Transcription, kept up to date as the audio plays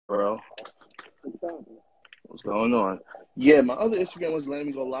bro? What's going on? Yeah, my other Instagram wasn't letting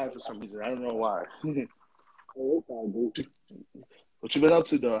me go live for some reason. I don't know why. What you been up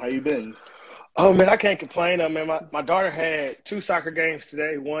to, though? How you been? Oh, man, I can't complain, though, man. My daughter had 2 soccer games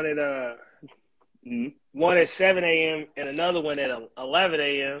today, one at 7 a.m. and another one at 11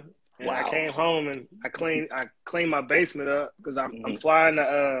 a.m. And I Wow. came home and I cleaned my basement up because I'm flying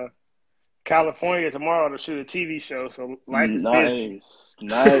to California tomorrow to shoot a TV show, so life is busy.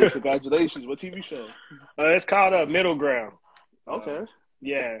 Nice. Congratulations. What TV show? It's called Middle Ground. Okay.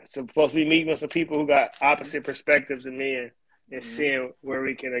 Yeah, so supposed to be meeting with some people who got opposite perspectives than me and seeing where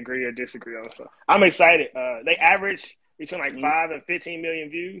we can agree or disagree on. So I'm excited. They average between like 5 and 15 million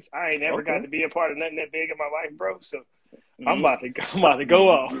views. I ain't never got to be a part of nothing that big in my life, bro. So I'm about to go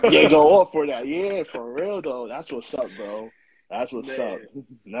off. Yeah, go off for that. Yeah, for real though. That's what's up, bro. That's what's up.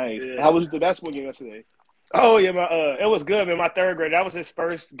 Nice. Yeah. How was the basketball game yesterday? Oh yeah, it was good, man. My third grade, that was his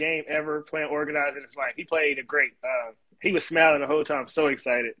first game ever playing organized in his life. He played a great. He was smiling the whole time. So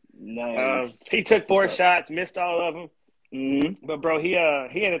excited. Nice. He took 4 shots, missed all of them. But bro, he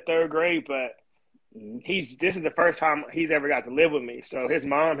in the third grade, but this is the first time he's ever got to live with me. So his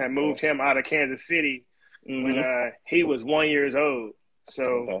mom had moved him out of Kansas City when he was 1 year old.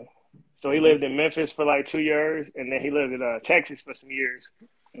 So he lived in Memphis for like 2 years, and then he lived in Texas for some years.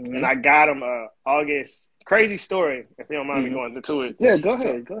 And I got him August. Crazy story, if you don't mind me going into it. Yeah, go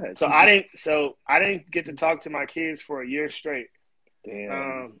ahead. So I didn't get to talk to my kids for a year straight.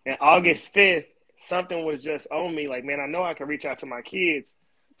 Damn. And August 5th, something was just on me. Like, man, I know I can reach out to my kids.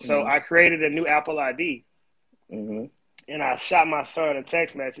 So I created a new Apple ID. And I shot my son a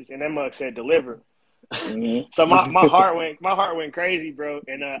text message, and that mug said deliver. So my heart went crazy, bro.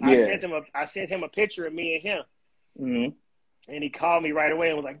 And I sent him a picture of me and him. And he called me right away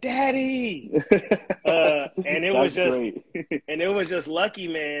and was like, "Daddy," and it was just, and it was just lucky,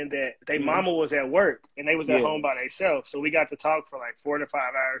 man, that they mama was at work and they was at home by themselves. So we got to talk for like 4 to 5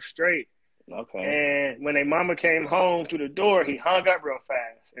 hours straight. Okay. And when their mama came home through the door, he hung up real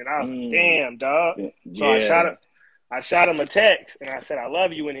fast, and I was like, "Damn, dog." So I shot him a text and I said, "I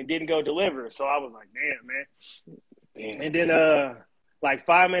love you," and he didn't go deliver. So I was like, "Damn, man." And then like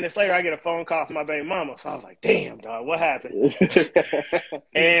 5 minutes later, I get a phone call from my baby mama. So I was like, damn, dog, what happened?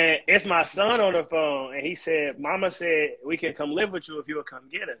 And it's my son on the phone. And he said, Mama said, we can come live with you if you would come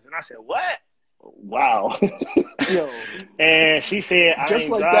get us. And I said, what? Wow. Yo. And she said, I just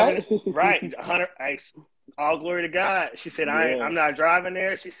ain't like driving. That? Right. All glory to God. She said, I'm not driving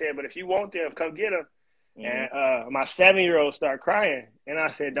there. She said, but if you want them, come get them. And my 7-year-old started crying. And I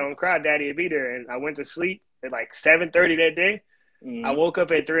said, don't cry, Daddy will be there. And I went to sleep at like 7:30 that day. I woke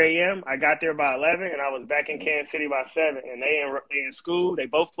up at 3 a.m. I got there by 11, and I was back in Kansas City by 7. And they in school. They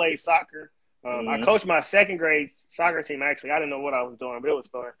both played soccer. I coached my second grade soccer team, actually. I didn't know what I was doing, but it was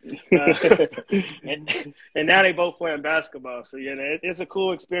fun. And now they both playing basketball. So, yeah, it's a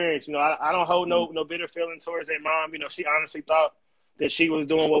cool experience. You know, I don't hold no bitter feelings towards their mom. You know, she honestly thought that she was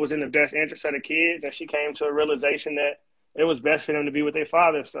doing what was in the best interest of the kids, and she came to a realization that it was best for them to be with their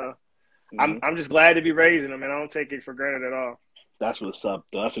father. So I'm just glad to be raising them, and I don't take it for granted at all. That's what's up,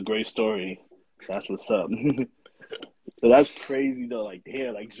 though. That's a great story. That's what's up. So that's crazy, though. Like,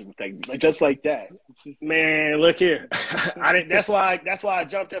 damn, like just like that. Man, look here. That's why I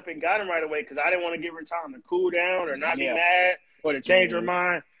jumped up and got him right away, because I didn't want to give her time to cool down or not be mad or to change her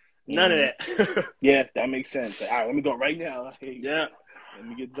mind. None of that. Yeah, that makes sense. Like, all right, let me go right now. Hey, let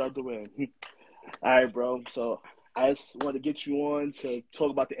me get this out the way. All right, bro. So I just want to get you on to talk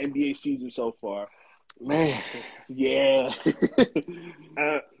about the NBA season so far. Man, yeah.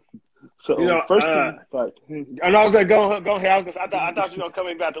 So you know, first thing, but I was like, go ahead. I thought you were gonna come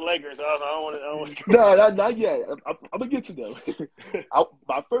in about the Lakers. I don't want to. No, not yet. I'm gonna get to them.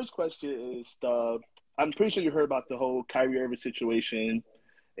 My first question is I'm pretty sure you heard about the whole Kyrie Irving situation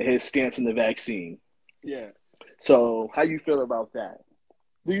and his stance on the vaccine. Yeah. So how you feel about that?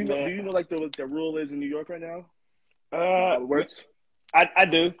 Do you know like the rule is in New York right now? How it works? I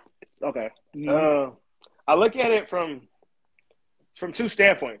do. Okay. I look at it from 2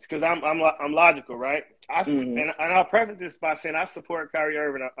 standpoints, because I'm logical, right? And I'll preface this by saying I support Kyrie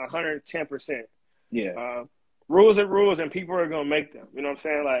Irving 110%. Yeah. Rules are rules, and people are gonna make them. You know what I'm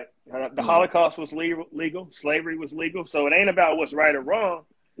saying? Like the Holocaust was legal, slavery was legal, so it ain't about what's right or wrong.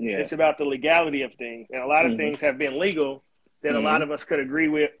 Yeah. It's about the legality of things, and a lot of things have been legal that a lot of us could agree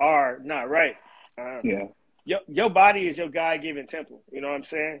with are not right. Your body is your God-given temple. You know what I'm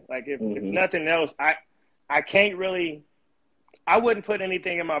saying? Like if nothing else, I can't really. I wouldn't put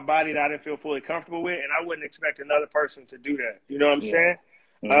anything in my body that I didn't feel fully comfortable with, and I wouldn't expect another person to do that. You know what I'm saying?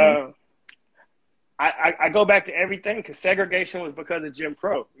 I go back to everything because segregation was because of Jim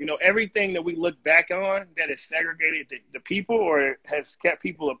Crow. You know, everything that we look back on that has segregated the people or has kept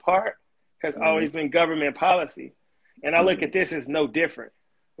people apart has always been government policy. And I look at this as no different.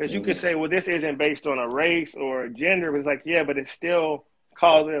 Because you could say, well, this isn't based on a race or gender. But it's like, yeah, but it's still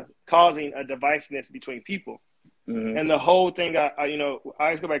causing a divisiveness between people. And the whole thing, I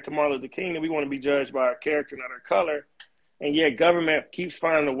always go back to Martin Luther King, that we want to be judged by our character, not our color. And yet government keeps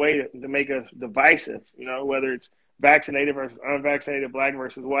finding a way to make us divisive, you know, whether it's vaccinated versus unvaccinated, black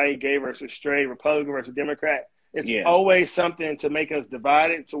versus white, gay versus straight, Republican versus Democrat. It's always something to make us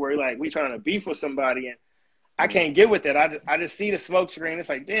divided to where, like, we trying to beef with somebody. And I can't get with that. I just see the smoke screen. It's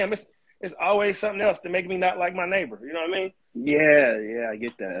like, damn, it's always something else to make me not like my neighbor. You know what I mean? Yeah, I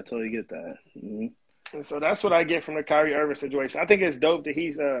get that. I totally get that. And so that's what I get from the Kyrie Irving situation. I think it's dope that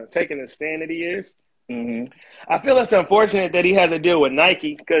he's taking the stand that he is. I feel it's unfortunate that he has a deal with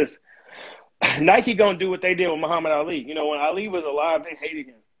Nike because Nike gonna do what they did with Muhammad Ali. You know, when Ali was alive, they hated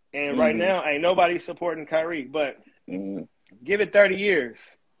him, and right now ain't nobody supporting Kyrie. But give it 30 years,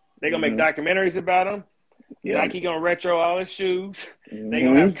 they gonna make documentaries about him. Nike gonna retro all his shoes. They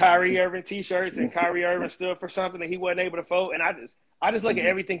gonna have Kyrie Irving T-shirts, and Kyrie Irving stood for something that he wasn't able to fold. And I just look at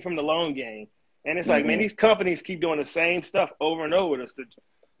everything from the long game, and it's like, man, these companies keep doing the same stuff over and over with us.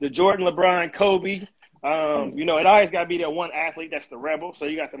 The Jordan, LeBron, Kobe. You know, it always got to be that one athlete that's the rebel. So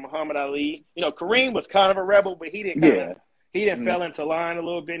you got the Muhammad Ali. You know, Kareem was kind of a rebel, but he didn't fell into line a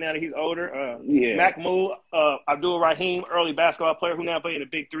little bit now that he's older. Mahmoud, Abdul Rahim, early basketball player who now played in the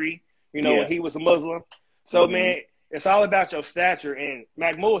Big Three. You know, when he was a Muslim. So man, it's all about your stature. And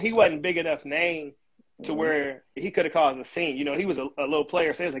Mahmoud, he wasn't big enough name to where he could have caused a scene. You know, he was a little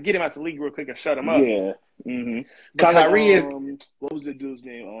player. So it's like, get him out the league real quick and shut him up. But Kyrie is what was the dude's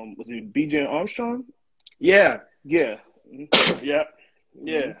name? Was it BJ Armstrong? Yeah. Yeah.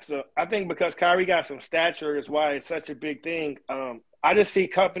 So I think because Kyrie got some stature is why it's such a big thing. I just see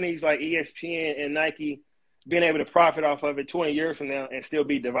companies like ESPN and Nike being able to profit off of it 20 years from now and still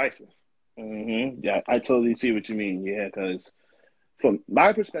be divisive. Yeah, I totally see what you mean. Yeah, because from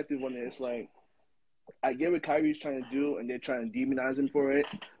my perspective on it, it's like, I get what Kyrie's trying to do, and they're trying to demonize him for it,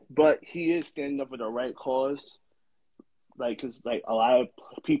 but he is standing up for the right cause. Like, because like a lot of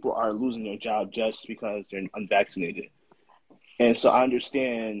people are losing their job just because they're unvaccinated, and so I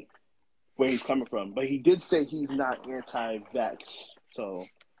understand where he's coming from. But he did say he's not anti-vax, so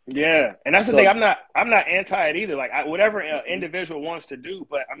yeah, and that's the thing. I'm not anti it either. Like, whatever an individual wants to do,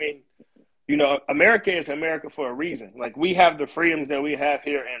 but I mean, you know, America is America for a reason. Like, we have the freedoms that we have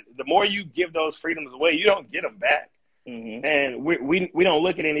here, and the more you give those freedoms away, you don't get them back. And we don't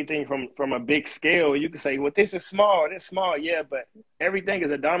look at anything from a big scale. You can say, well, this is small, yeah, but everything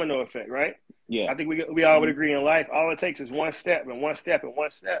is a domino effect, right? Yeah. I think we all would agree in life, all it takes is one step and one step and one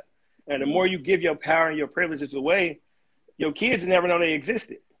step. And the more you give your power and your privileges away, your kids never know they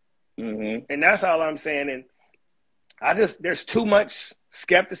existed. And that's all I'm saying. And there's too much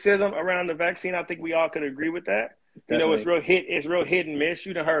skepticism around the vaccine. I think we all could agree with that. Definitely. You know, it's real hit and miss.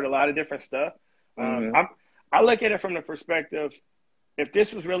 You done heard a lot of different stuff. I look at it from the perspective, if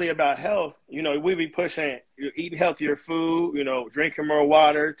this was really about health, you know, we'd be pushing eating healthier food, you know, drinking more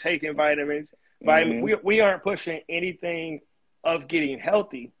water, taking vitamins. We aren't pushing anything of getting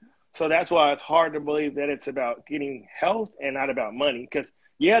healthy. So that's why it's hard to believe that it's about getting health and not about money. Because,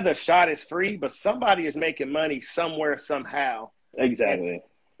 yeah, the shot is free, but somebody is making money somewhere, somehow. Exactly.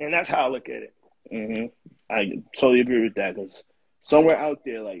 And that's how I look at it. I totally agree with that, because somewhere out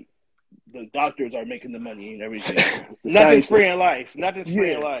there, like, the doctors are making the money and everything. Nothing's free in life.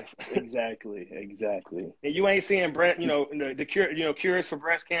 Free in life. Exactly. And you ain't seeing, the cure, cures for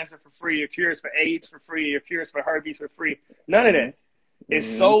breast cancer for free, or cures for AIDS for free, or cures for herpes for free. None of that. It's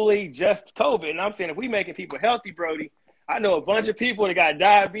solely just COVID. And I'm saying, if we making people healthy, Brody, I know a bunch of people that got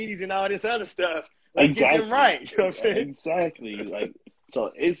diabetes and all this other stuff. Let's get them right. You know what I'm saying? Exactly. Like,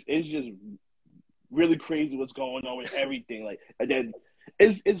 so it's just really crazy what's going on with everything. Like, and then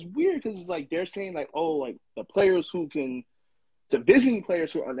it's weird because it's like they're saying like, oh, like the visiting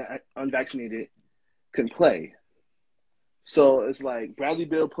players who are unvaccinated can play. So it's like Bradley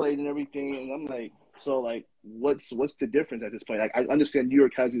Beal played and everything, and I'm like, so like, what's the difference at this point? Like, I understand New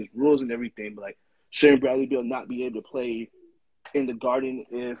York has these rules and everything, but like, shouldn't Bradley Beal not be able to play in the Garden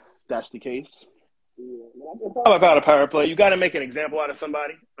if that's the case? It's all about a power play. You got to make an example out of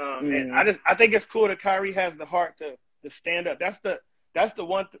somebody, and I think it's cool that Kyrie has the heart to stand up. That's the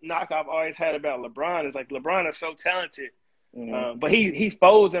one knock I've always had about LeBron, is like, LeBron is so talented, but he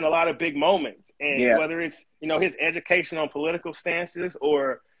folds in a lot of big moments. And whether it's, you know, his education on political stances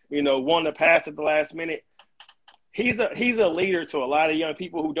or, you know, wanting to pass at the last minute, he's a leader to a lot of young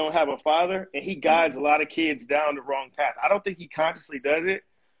people who don't have a father, and he guides a lot of kids down the wrong path. I don't think he consciously does it,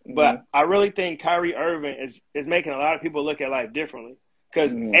 but I really think Kyrie Irving is making a lot of people look at life differently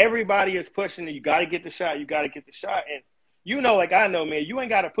because everybody is pushing you got to get the shot, you got to get the shot, and like I know, man, you ain't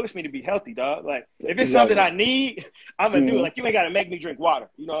got to push me to be healthy, dog. Like if it's something I need, I'm gonna do it. Like you ain't got to make me drink water.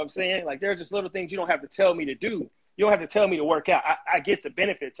 You know what I'm saying? Like there's just little things you don't have to tell me to do. You don't have to tell me to work out. I get the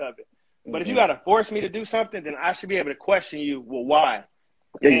benefits of it. But if you got to force me to do something, then I should be able to question you. Well, why?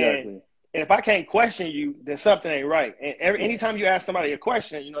 Exactly. And if I can't question you, then something ain't right. And anytime you ask somebody a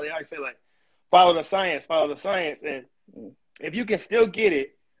question, they always say, like, follow the science, follow the science. And if you can still get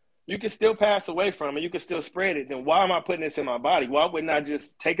it, you can still pass away from it, you can still spread it, then why am I putting this in my body? Why wouldn't I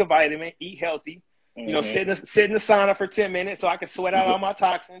just take a vitamin, eat healthy, sit in the sauna for 10 minutes so I can sweat out all my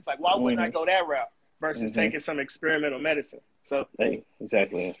toxins? Like, why wouldn't I go that route versus taking some experimental medicine? So,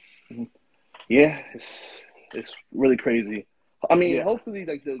 exactly. Yeah, it's really crazy. I mean, hopefully,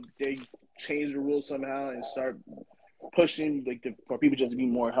 like they change the rules somehow and start pushing for people just to be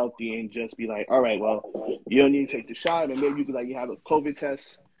more healthy and just be like, all right, well, you don't need to take the shot, and maybe you could you have a COVID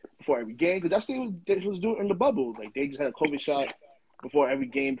test before every game because that's what they was doing in the bubble. Like they just had a COVID shot before every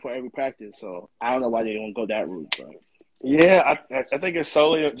game, before every practice. So I don't know why they don't go that route. But. Yeah, I think it's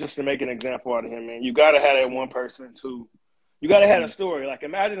solely just to make an example out of him, man. You got to have that one person to. You got to have a story. Like,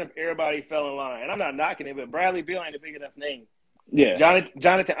 imagine if everybody fell in line. And I'm not knocking it, but Bradley Beal ain't a big enough name. Yeah.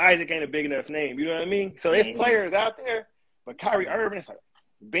 Jonathan Isaac ain't a big enough name. You know what I mean? So there's players out there, but Kyrie Irving is like,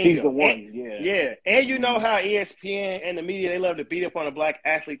 bingo. He's the one, and, yeah. And you know how ESPN and the media, they love to beat up on a black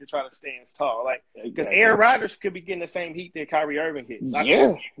athlete to try to stand tall. Like, because Aaron Rodgers could be getting the same heat that Kyrie Irving hit.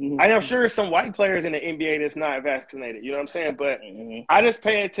 I'm sure some white players in the NBA that's not vaccinated. You know what I'm saying? But I just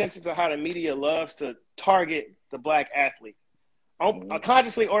pay attention to how the media loves to target the black athlete.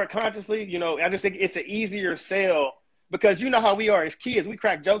 Consciously or unconsciously, I just think it's an easier sell because you know how we are as kids. We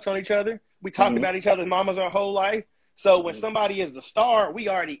crack jokes on each other. We talk about each other's mamas our whole life. So when somebody is the star, we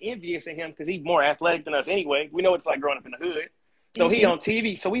already envious of him because he's more athletic than us anyway. We know it's like growing up in the hood. So he on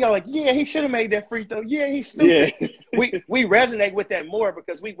TV. So we all like, yeah, he should have made that free throw. Yeah, he's stupid. Yeah. we resonate with that more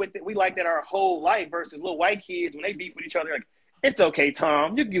because we like that our whole life versus little white kids when they beef with each other like, it's okay,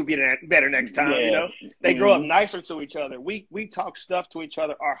 Tom. You'll be better next time, They grow up nicer to each other. We talk stuff to each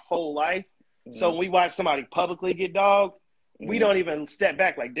other our whole life. So when we watch somebody publicly get dogged, we don't even step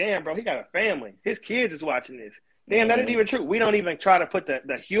back like, damn, bro, he got a family. His kids is watching this. Damn, that isn't even true. We don't even try to put the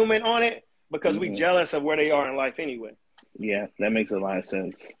human on it because we jealous of where they are in life anyway. Yeah, that makes a lot of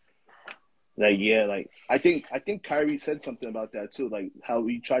sense. I think Kyrie said something about that too, like how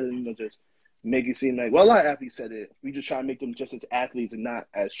we try to, just make it seem like, well, a lot of athletes said it. We just try to make them just as athletes and not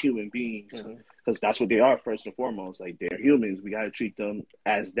as human beings because that's what they are first and foremost. Like they're humans. We got to treat them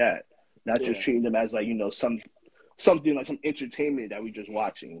as that, not just treating them as like something like some entertainment that we just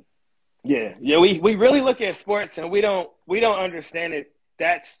watching. Yeah. We really look at sports and we don't understand it.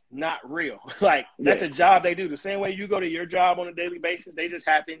 That's not real. Like that's a job they do. The same way you go to your job on a daily basis, they just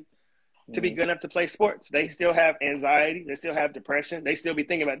happen to be good enough to play sports. They still have anxiety. They still have depression. They still be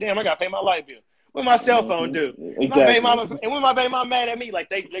thinking about, damn, I got to pay my light bill. What my cell phone do? Exactly. When my baby mama mad at me, like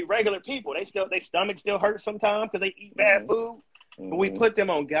they regular people. They stomach still hurt sometimes because they eat bad food. But we put them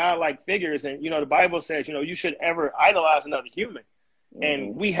on God-like figures. And, the Bible says, you should ever idolize another human.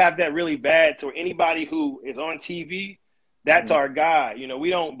 And we have that really bad to anybody who is on TV. That's our God. We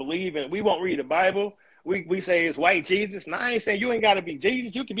don't believe in – we won't read the Bible. We say it's white Jesus, and I ain't saying you ain't got to be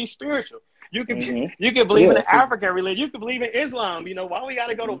Jesus. You can be spiritual. You can you can believe in the African religion. You can believe in Islam. Why we got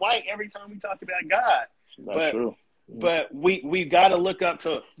to go to white every time we talk about God? That's true. But we got to look up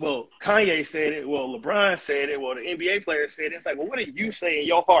to, well, Kanye said it. Well, LeBron said it. Well, the NBA players said it. It's like, well, what do you say in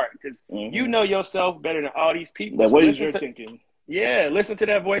your heart? Because you know yourself better than all these people. What is your thinking? Yeah, listen to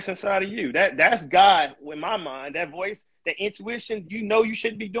that voice inside of you. That's God in my mind. That voice, that intuition, you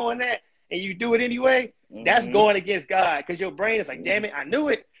shouldn't be doing that. And you do it anyway, that's going against God because your brain is like, damn it, I knew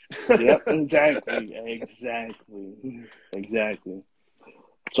it. Yep, exactly.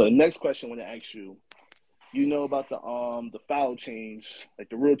 So the next question I want to ask you, you know about the foul change, like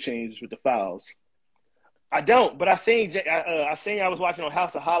the rule change with the fouls? I don't, but I was watching on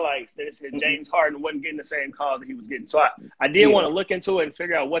House of Highlights that it said James Harden wasn't getting the same calls that he was getting. So I did want to look into it and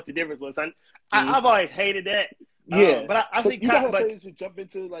figure out what the difference was. I've always hated that. Yeah, but I think players who jump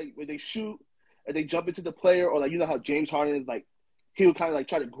into like when they shoot and they jump into the player, or like how James Harden is like he'll kind of like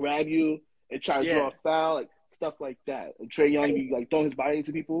try to grab you and try to draw a foul, like stuff like that. And Trae Young be like throwing his body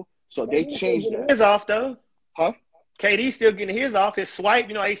into people, so they changed that. His off though, huh? KD still getting his off. His swipe,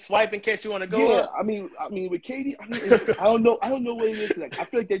 he swipe and catch you on the go. Yeah, I mean with KD, I don't know what it is. Like I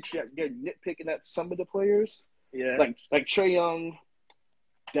feel like they're nitpicking at some of the players. Yeah. Like Trae Young,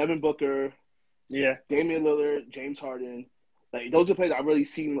 Devin Booker, Yeah. Damian Lillard, James Harden. Like those are players I really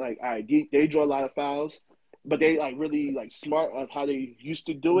seem like all right, they draw a lot of fouls, but they like really like smart on how they used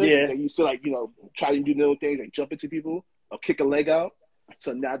to do it. Yeah. They used to like, try to do little things like jump into people or kick a leg out.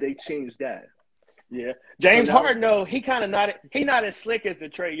 So now they changed that. Yeah, James Harden, though, he kind of not as slick as the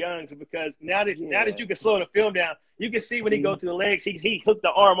Trae Youngs because now that you can slow the film down, you can see when he go to the legs, he hooked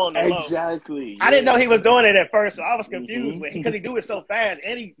the arm on the low. Exactly. I didn't know he was doing it at first, so I was confused because he do it so fast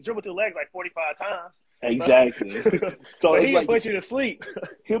and he dribbled to the legs like 45 times. Exactly. So he'll like, put you to sleep.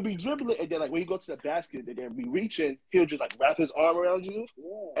 He'll be dribbling, and then like when he goes to the basket, and then be reaching, he'll just like wrap his arm around you,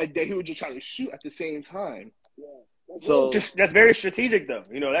 and then he would just try to shoot at the same time. Yeah. So that's very strategic, though.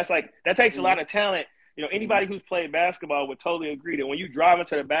 That takes a lot of talent. Anybody who's played basketball would totally agree that when you drive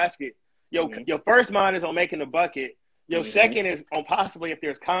into the basket, your first mind is on making the bucket. Your second is on possibly if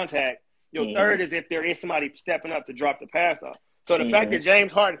there's contact. Your third is if there is somebody stepping up to drop the pass off. So the fact that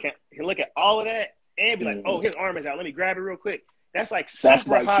James Harden can look at all of that and be like, oh, his arm is out. Let me grab it real quick. That's like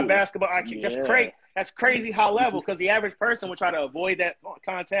super high basketball IQ. That's crazy high level because the average person would try to avoid that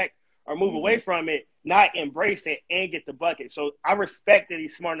contact or move away from it, not embrace it and get the bucket. So I respect that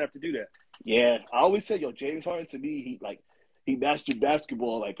he's smart enough to do that. Yeah, I always say, James Harden to me, he mastered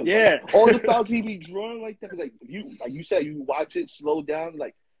basketball. Like, all the fouls he be drawing like that. Cause like you said, you watch it slow down.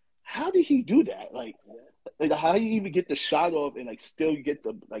 Like, how did he do that? Like how do you even get the shot off and still get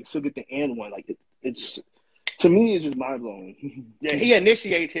the and one? Like it's to me, it's just mind blowing. Yeah, he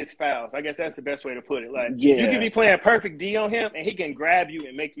initiates his fouls. I guess that's the best way to put it. Like, you can be playing perfect D on him, and he can grab you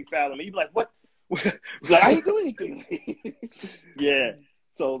and make you foul him. And you be like, what? Like, I ain't doing anything. Yeah.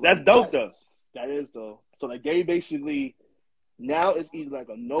 So that's dope, though. That is, though. So, they basically now it's either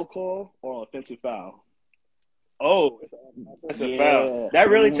a no call or an offensive foul. Oh, that's a foul. That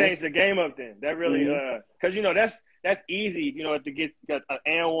really changed the game up then. That really, because, that's easy, to get an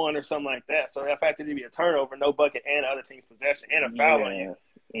and one or something like that. So, the fact that it'd be a turnover, no bucket, and the other team's possession, and a foul on you,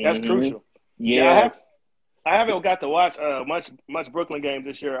 that's crucial. Yeah. I haven't got to watch much Brooklyn games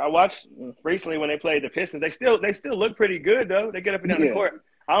this year. I watched recently when they played the Pistons. They still look pretty good though. They get up and down the court.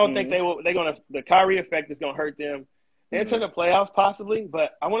 I don't think the Kyrie effect is gonna hurt them into the playoffs possibly.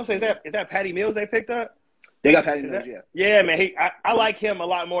 But I want to say is that Patty Mills they picked up? They got Patty Mills, Yeah, man. I like him a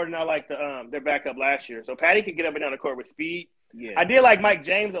lot more than I like their backup last year. So Patty can get up and down the court with speed. Yeah. I did like Mike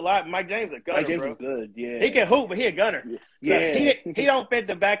James a lot. Mike James a gunner, Mike James bro. Is good, yeah. He can hoop, but he a gunner. So he don't fit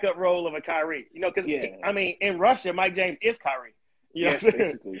the backup role of a Kyrie. Because, in Russia, Mike James is Kyrie. You know what I'm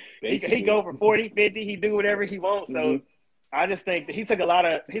saying? Basically. He go for 40, 50. He do whatever he wants. So I just think that he took a lot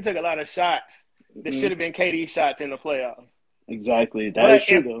of shots that should have been KD shots in the playoffs. Exactly. That is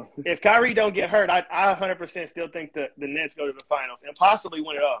true, though. If Kyrie don't get hurt, I 100% still think the Nets go to the finals and possibly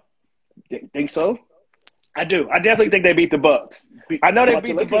win it all. Think so? I do. I definitely think they beat the Bucks. I know they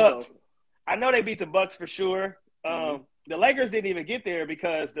beat the Bucks. I know they beat the Bucks for sure. The Lakers didn't even get there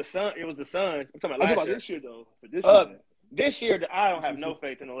because it was the Suns. I'm talking about this year, though. This year, I don't have no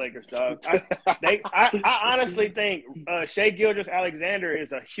faith in the Lakers, dog. I honestly think Shai Gilgeous-Alexander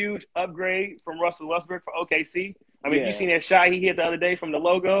is a huge upgrade from Russell Westbrook for OKC. I mean, you seen that shot he hit the other day from the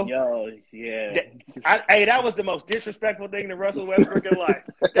logo? Yo, yeah. That was the most disrespectful thing to Russell Westbrook in life.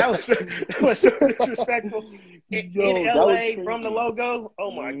 That was so disrespectful. In LA from the logo,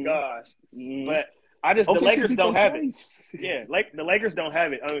 oh my gosh. But the Lakers don't have it. Yeah, the Lakers don't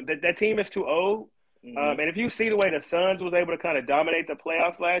have it. That team is too old. And if you see the way the Suns was able to kind of dominate the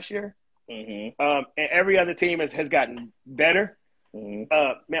playoffs last year, and every other team has gotten better. Man,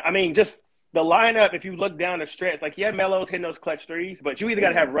 I mean, just the lineup, if you look down the stretch, Melo's hitting those clutch threes, but you either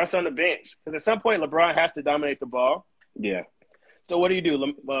got to have Russ on the bench because at some point LeBron has to dominate the ball. Yeah. So what do you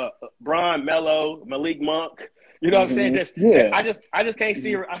do? Bron, Melo, Malik Monk. You know what I'm saying? I just can't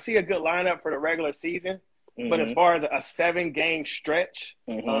see. I see a good lineup for the regular season, but as far as a 7-game stretch,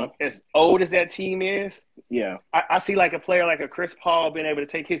 as old as that team is, I see a player like a Chris Paul being able to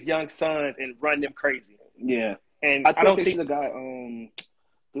take his young sons and run them crazy. Yeah, and I don't see the guy.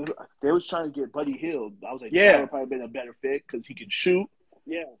 They was trying to get Buddy Hield. I was like, that would probably been a better fit because he can shoot.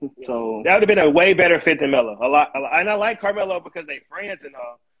 Yeah. So that would have been a way better fit than Melo. A lot. And I like Carmelo because they friends and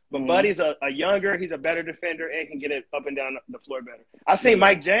all. But Buddy's a younger, he's a better defender and can get it up and down the floor better. I seen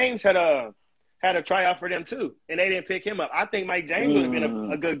Mike James had a tryout for them too, and they didn't pick him up. I think Mike James would have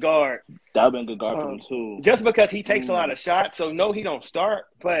been a good guard. That would have been a good guard for them too. Just because he takes a lot of shots, so no, he don't start.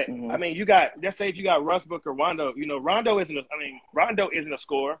 But I mean, let's say if you got Westbrook or Rondo, Rondo isn't a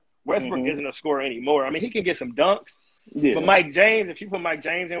scorer. Westbrook isn't a scorer anymore. I mean, he can get some dunks. Yeah. But Mike James, if you put Mike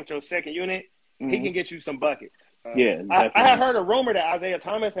James in with your second unit, he can get you some buckets. Yeah, I had heard a rumor that Isaiah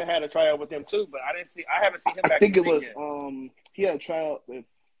Thomas had a tryout with them too, but I haven't seen him back. I think it was he had a tryout with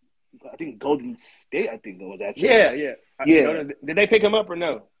I think Golden State. I think it was actually. Yeah. Did they pick him up or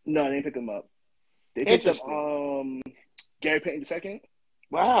no? No, they didn't pick him up. They picked up Gary Payton II.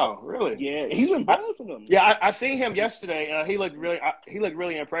 Wow, really? Yeah, he's been balling for them. Yeah, I seen him yesterday. He looked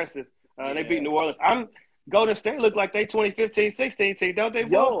really impressive. They beat New Orleans. Golden State looked like they 2015-16 team, don't they?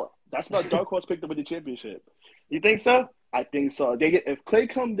 Yo, that's my dark horse picked up with the championship. You think so? I think so. If Clay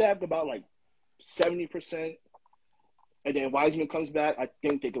comes back about like 70%, and then Wiseman comes back, I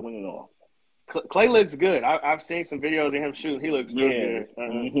think they can win it all. Clay looks good. I've seen some videos of him shoot. He looks really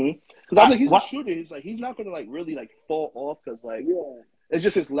good. Because I think he's a shooter. He's not going to really fall off because it's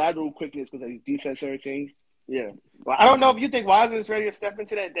just his lateral quickness because his defense and everything. Yeah. Well, I don't know if you think Wiseman's ready to step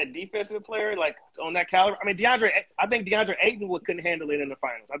into that defensive player on that caliber. I mean, I think DeAndre Ayton couldn't handle it in the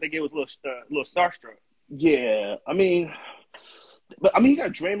finals. I think it was a little starstruck. Yeah, he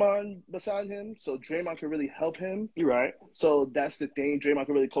got Draymond beside him, so Draymond can really help him. You're right. So that's the thing. Draymond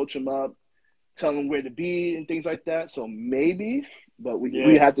can really coach him up, tell him where to be and things like that. So maybe, but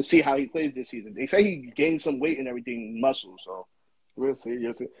we have to see how he plays this season. They say he gained some weight and everything, muscle. So we'll see.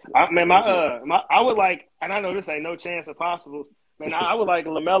 I would like, and I know this ain't no chance of possible. Man, I would like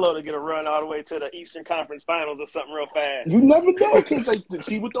LaMelo to get a run all the way to the Eastern Conference Finals or something real fast. You never know, because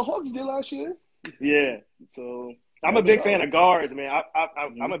see what the Hawks did last year. Yeah. So I'm a big fan of guards, man.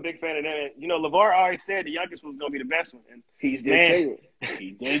 I'm a big fan of them. You know, LeVar always said the youngest was going to be the best one. And he did say it.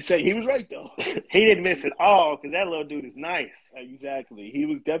 He did say he was right, though. He didn't miss it all because that little dude is nice. Exactly. He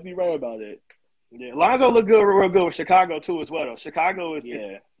was definitely right about it. Yeah, Lonzo looked real good with Chicago, too, as well, though. Chicago is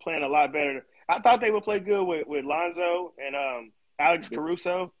playing a lot better. I thought they would play good with Lonzo and Alex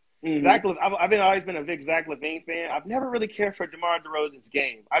Caruso. Mm-hmm. I've always been a big Zach LaVine fan. I've never really cared for DeMar DeRozan's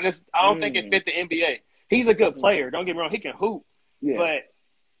game. I don't think it fit the NBA. He's a good player. Don't get me wrong. He can hoop. Yeah. But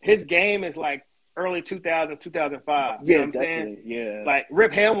his game is like early 2000, 2005. You know what I'm saying? Yeah. Like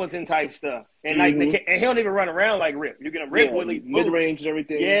Rip Hamilton type stuff. And and he don't even run around like Rip. You get him Rip with mid-range and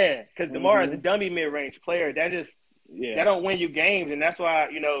everything. Yeah, because DeMar is a dummy mid-range player. That just that don't win you games. And that's why,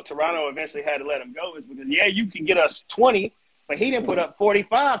 Toronto eventually had to let him go is because, you can get us 20, but he didn't put up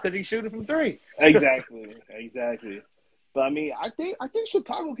 45 because he's shooting from 3. Exactly. But, I think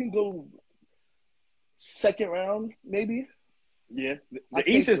Chicago can go second round, maybe. Yeah. The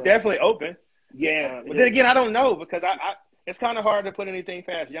East is definitely open. Yeah. But then again, I don't know because it's kind of hard to put anything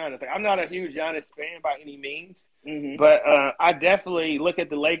past Giannis. Like, I'm not a huge Giannis fan by any means, but I definitely look at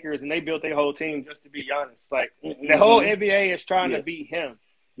the Lakers and they built their whole team just to beat Giannis. Like, the whole NBA is trying to beat him.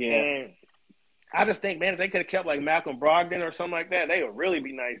 Yeah. And I just think, man, if they could have kept like Malcolm Brogdon or something like that, they would really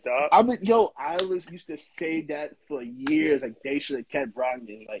be nice, dog. I used to say that for years. Like, they should have kept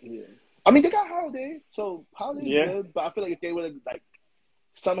Brogdon. Like, they got Holiday, so Holiday's good. But I feel like if they would have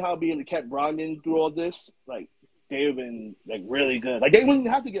somehow be able to kept Brogdon through all this, they would have been really good. Like, they wouldn't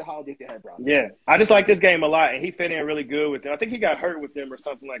have to get Holiday if they had Brogdon. Yeah, I just like this game a lot, and he fit in really good with them. I think he got hurt with them or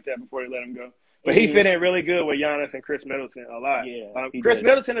something like that before they let him go. But he fit in really good with Giannis and Chris Middleton a lot. Yeah, Chris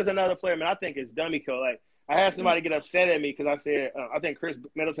Middleton is another player, man. I think is dummy cool. Like, I had somebody get upset at me because I said I think Chris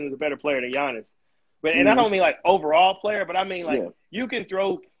Middleton is a better player than Giannis. But and I don't mean overall player, but I mean you can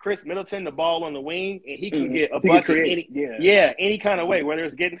throw Chris Middleton the ball on the wing and he can get a bucket any kind of way, whether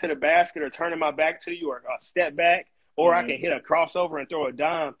it's getting to the basket or turning my back to you or a step back, or I can hit a crossover and throw a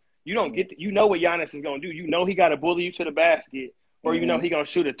dime. You don't get you know what Giannis is going to do. You know he got to bully you to the basket, or you know he going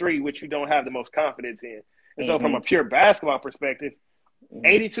to shoot a 3, which you don't have the most confidence in. And so from a pure basketball perspective,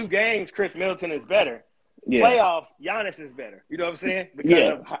 82 games, Chris Middleton is better. Yeah. Playoffs, Giannis is better. You know what I'm saying?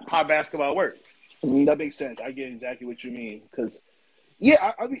 Because of how basketball works. That makes sense. I get exactly what you mean. Because,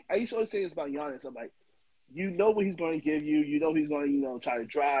 I used to always say this about Giannis. I'm like, you know what he's going to give you. You know he's going to, try to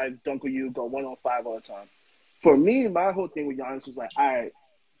drive, dunk on you, go 1-on-5 all the time. For me, my whole thing with Giannis was like, all right,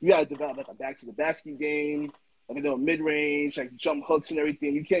 you got to develop a back-to-the-basket game, mid-range, jump hooks and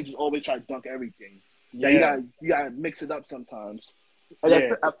everything. You can't just always try to dunk everything. Yeah. You got to mix it up sometimes. And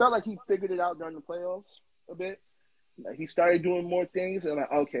I felt like he figured it out during the playoffs a bit. He started doing more things, and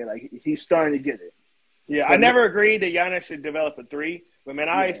he's starting to get it. Yeah, I never agreed that Giannis should develop a 3, but man,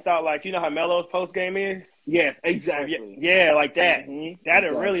 I always thought how Melo's post game is. Yeah, exactly. Yeah, like that.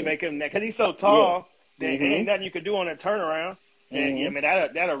 That'll really make him because he's so tall that ain't nothing you could do on a turnaround, and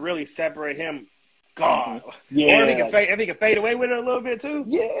that'll really separate him. God, yeah. Or if he can fade away with it a little bit too.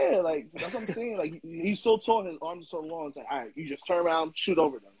 Yeah, that's what I'm saying. He's so tall, his arms are so long. It's all right, you just turn around, shoot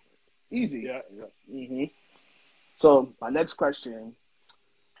over them, easy. Yeah. So my next question,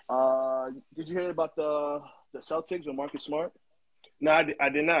 did you hear about the Celtics with Marcus Smart? No, I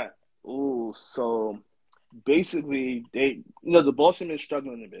did not. Ooh, so basically, the Boston been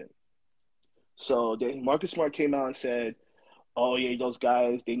struggling a bit. So Marcus Smart came out and said, "Oh yeah, those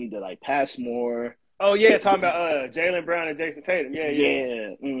guys they need to like pass more." Oh yeah, talking about Jaylen Brown and Jason Tatum. Yeah,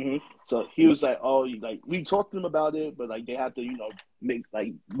 yeah. Yeah. So he was like, "Oh, like we talked to them about it, but like they have to, make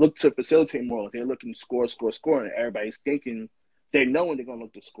like look to facilitate more. They're looking to score, and everybody's thinking they're knowing they're gonna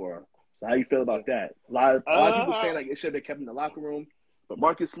look to score. So how you feel about that? A lot of people saying like it should have been kept in the locker room, but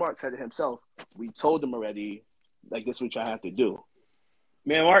Marcus Smart said it himself. We told them already, like this is what y'all have to do.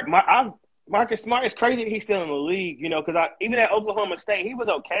 Man, Marcus Smart is crazy that he's still in the league. Because even at Oklahoma State, he was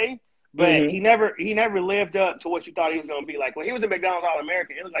okay. But he never lived up to what you thought he was going to be. Like, when he was a McDonald's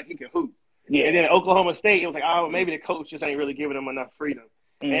All-American, it looked like he could hoop. Yeah. And then at Oklahoma State, it was like, oh, maybe the coach just ain't really giving him enough freedom.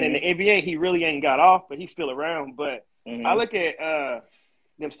 And in the NBA, he really ain't got off, but he's still around. But I look at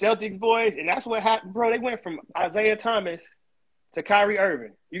them Celtics boys, and that's what happened, bro. They went from Isaiah Thomas to Kyrie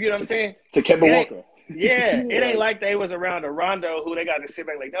Irving. You get what I'm saying? To Kemba Walker. Yeah, it ain't like they was around a Rondo who they got to sit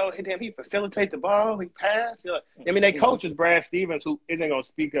back like, no, damn, he facilitate the ball, he passed. I mean, they coach is Brad Stevens, who isn't going to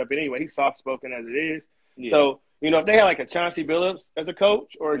speak up anyway. He's soft-spoken as it is. Yeah. So, if they had like a Chauncey Billups as a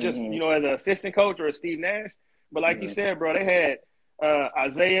coach or just, as an assistant coach or a Steve Nash. But like you said, bro, they had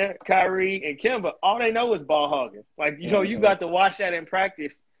Isaiah, Kyrie, and Kemba. All they know is ball hogging. Like, you got to watch that in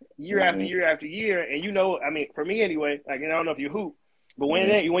practice year after year after year. And, I mean, for me anyway, like, I don't know if you hoop, but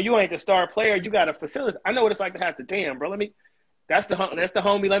when you ain't the star player, you got to facilitate. I know what it's like to have to, damn, bro, that's the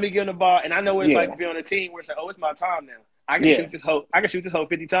homie, let me give him the ball. And I know what it's like to be on a team where it's like, oh, it's my time now. I can shoot this hoe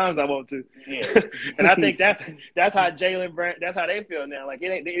 50 times I want to. Yeah. And I think that's how Jaylen Brown, that's how they feel now. Like,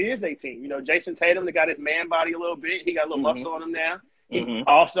 it is their team. Jason Tatum, they got his man body a little bit. He got a little muscle on him now.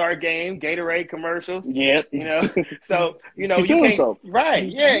 All-Star game, Gatorade commercials. Yeah. So, you can't. Himself. Right.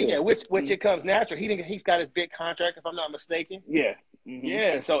 Yeah. Which it comes natural. He's got his big contract, if I'm not mistaken. Yeah.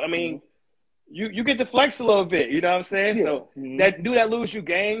 Yeah. So, I mean, you get to flex a little bit. You know what I'm saying? Yeah. So, that lose you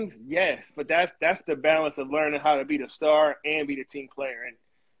games? Yes. But that's the balance of learning how to be the star and be the team player. And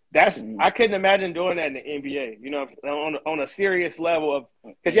that's I couldn't imagine doing that in the NBA, on a serious level of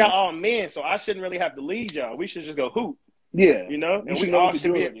 – because y'all all men, so I shouldn't really have to lead y'all. We should just go hoop. Yeah. And we all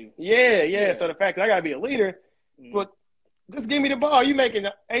should be – yeah. So the fact that I got to be a leader, but just give me the ball. You making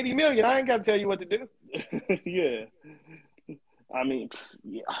 $80 million. I ain't got to tell you what to do. Yeah. I mean,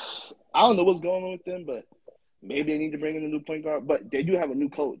 I don't know what's going on with them, but maybe they need to bring in a new point guard. But they do have a new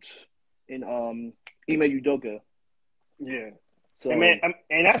coach in Ime Udoka. Yeah. So, and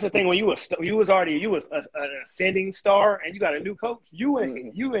that's the thing, when you was an ascending star and you got a new coach, you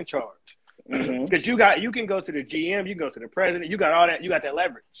in charge. Because you can go to the GM, you can go to the president, you got all that, you got that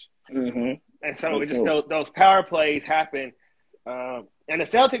leverage. And so it just those power plays happen. And the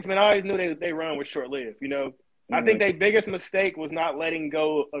Celtics, man, I always knew they run was short lived. I think their biggest mistake was not letting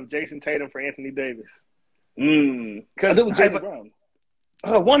go of Jason Tatum for Anthony Davis. Because it was Jaylen Brown.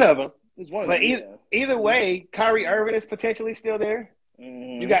 One of them. But either way, Kyrie Irving is potentially still there.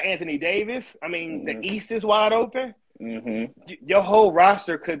 You got Anthony Davis. I mean, the East is wide open. Your whole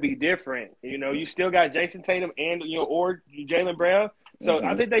roster could be different. You still got Jason Tatum and or Jaylen Brown. So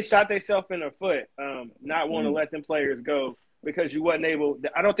I think they shot themselves in the foot, not want to let them players go because you wasn't able.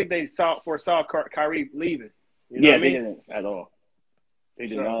 I don't think they foresaw Kyrie leaving. They didn't at all. They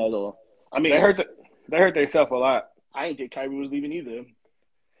did not at all. I mean, they hurt themselves a lot. I didn't think Kyrie was leaving either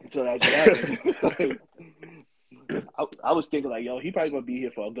until that happened. I was thinking like, yo, he probably gonna be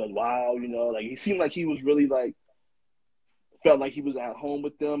here for a good while. Like he seemed like he was really like felt like he was at home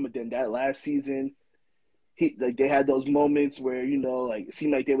with them. But then that last season, they had those moments where like it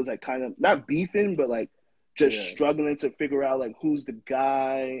seemed like they was like kind of not beefing, but like just struggling to figure out like who's the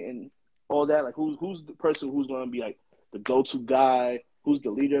guy and all that, like who's the person who's going to be like the go-to guy, who's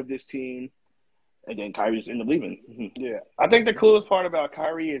the leader of this team, and then Kyrie just ended up leaving. Yeah, I think the coolest part about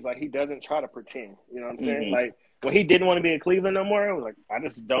Kyrie is like he doesn't try to pretend. You know what I'm saying? Like when he didn't want to be in Cleveland no more, I was like, I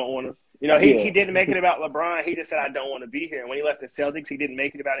just don't want to. He didn't make it about LeBron. He just said, I don't want to be here. And when he left the Celtics, he didn't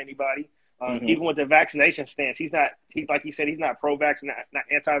make it about anybody. Even with the vaccination stance, he's not. Like he said, he's not pro-vax, not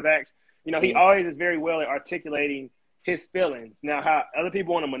anti-vax. He always is very well at articulating his feelings. Now, how other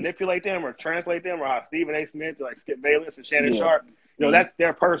people want to manipulate them or translate them, or how Stephen A. Smith or like Skip Bayless and Shannon Sharp, that's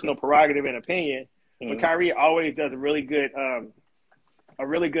their personal prerogative and opinion. But Kyrie always does a really good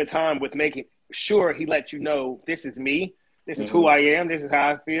time with making sure he lets you know this is me, this is who I am, this is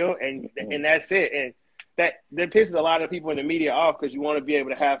how I feel, and that's it. And that pisses a lot of people in the media off because you want to be able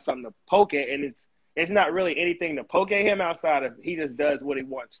to have something to poke at, and it's not really anything to poke at him outside of he just does what he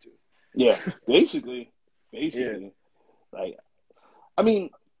wants to. Yeah, basically. Yeah. Like, I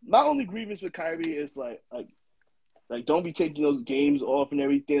mean, my only grievance with Kyrie is like Like, don't be taking those games off and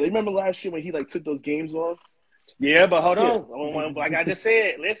everything. Like, remember last year when he, like, took those games off? Yeah, but hold on. Like I just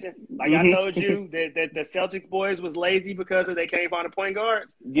said, listen, like I told you that the Celtics boys was lazy because they can't find a point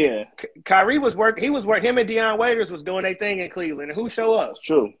guards. Yeah. Kyrie was working. Him and Deion Waiters was doing their thing in Cleveland. And who show up? That's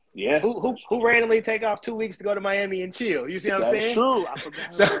true. Yeah. Who randomly take off 2 weeks to go to Miami and chill? You see what I'm saying?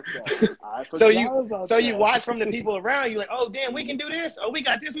 That's true. I forgot about that. So you watch from the people around you like, oh damn, we can do this. Oh, we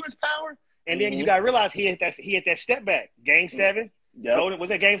got this much power. And then you gotta realize he hit that step back. Game 7. Yep. Was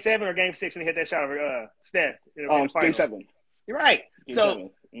it Game 7 or Game 6 when he hit that shot over Steph? Game 7. You're right. Game 7.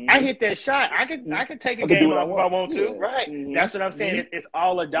 I hit that shot. I could take a game off if I want to. Yeah. Right. That's what I'm saying. It's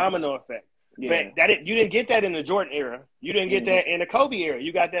all a domino effect. Yeah. But you didn't get that in the Jordan era. You didn't get that in the Kobe era.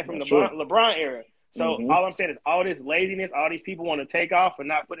 You got that from the LeBron era. So all I'm saying is all this laziness, all these people want to take off and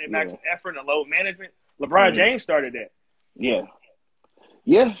not put in maximum effort and load management. LeBron James started that. Yeah.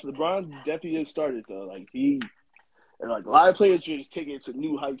 Yeah, LeBron definitely did start it though. Like a lot of players are just taking it to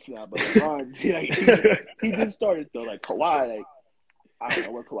new heights now, but LeBron, he did start it though. Like Kawhi, like I don't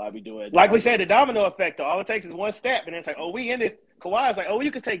know what Kawhi be doing. Like we said, the domino effect though. All it takes is one step, and it's like, oh, we in this. Kawhi's like, oh,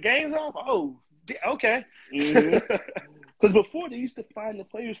 you can take games off. Oh, okay. Because before they used to find the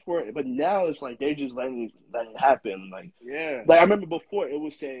players for it, but now it's like they're just letting it happen. Like like I remember before it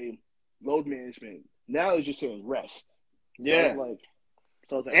would say load management. Now it's just saying rest. Yeah.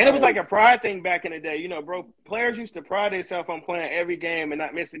 So it's like, and it was like a pride thing back in the day. You know, bro, players used to pride themselves on playing every game and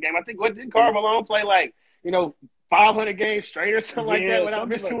not missing a game. I think, what did Karl Malone play, 500 games straight or something like that without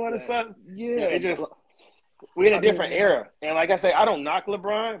missing one or something? Yeah. We're in a different era. And like I say, I don't knock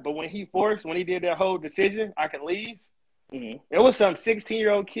LeBron, but when he did that whole decision, I can leave, it was some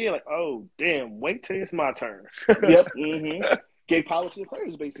 16-year-old kid like, oh, damn, wait till it's my turn. Yep. Gave power to the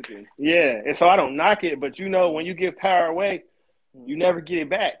players, basically. Yeah. And so I don't knock it, but when you give power away, you never get it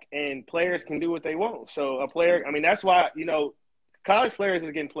back, and players can do what they want. So a player, that's why, college players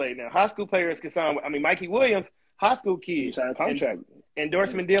are getting played now. High school players can sign. Mikey Williams, high school kid. He signed a contract.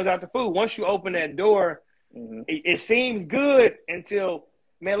 Endorsement deals out the food. Once you open that door, it seems good until,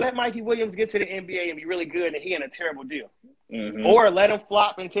 let Mikey Williams get to the NBA and be really good, and he in a terrible deal. Or let him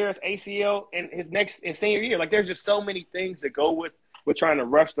flop and tear his ACL in his senior year. Like, there's just so many things that go with trying to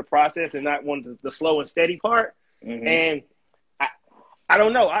rush the process and not want the slow and steady part. And I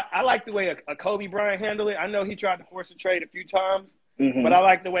don't know. I like the way a Kobe Bryant handled it. I know he tried to force a trade a few times, but I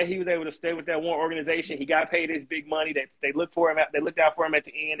like the way he was able to stay with that one organization. He got paid his big money. They looked out for him at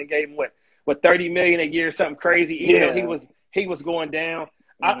the end and gave him what $30 million a year, something crazy. Even though he was going down.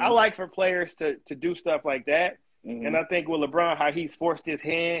 I like for players to do stuff like that. And I think with LeBron, how he's forced his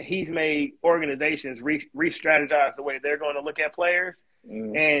hand, he's made organizations re-strategize the way they're going to look at players,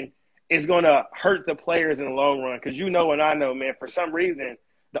 and it's going to hurt the players in the long run. Because and I know, man, for some reason,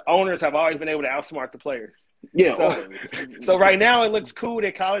 the owners have always been able to outsmart the players. Yeah. So right now it looks cool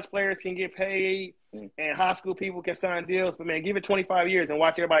that college players can get paid and high school people can sign deals. But, man, give it 25 years and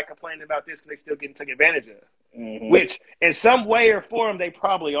watch everybody complaining about this because they still getting taken advantage of. Which in some way or form they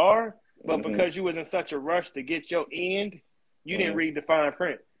probably are. But because you was in such a rush to get your end, you didn't read the fine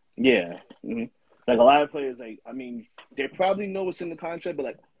print. Yeah. Like a lot of players, they probably know what's in the contract,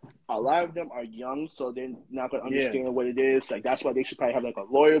 but a lot of them are young, so they're not going to understand what it is. Like, that's why they should probably have a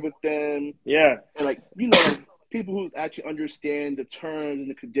lawyer with them. Yeah. And people who actually understand the terms and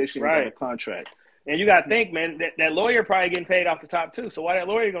the conditions of the contract. And you got to think, man, that lawyer probably getting paid off the top too. So why that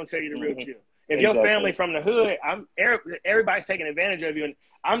lawyer going to tell you the real truth? If your family from the hood, everybody's taking advantage of you. And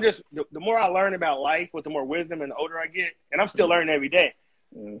I'm just, the more I learn about life with the more wisdom and the older I get, and I'm still learning every day,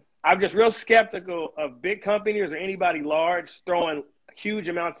 I'm just real skeptical of big companies or anybody large throwing huge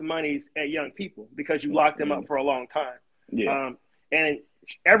amounts of money at young people because you locked them up for a long time. Yeah. And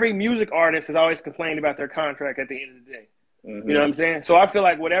every music artist has always complained about their contract at the end of the day. You know what I'm saying? So I feel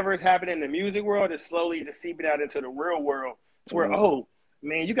like whatever is happening in the music world is slowly just seeping out into the real world. It's where, oh,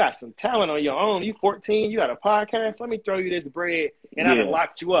 man, you got some talent on your own. You 14, you got a podcast. Let me throw you this bread, and I done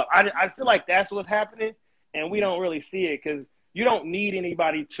locked you up. I feel like that's what's happening, and we don't really see it because you don't need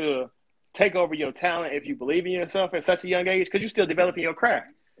anybody to take over your talent if you believe in yourself at such a young age because you're still developing your craft.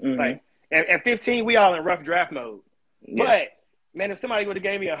 Like at 15, we all in rough draft mode. But, man, if somebody would have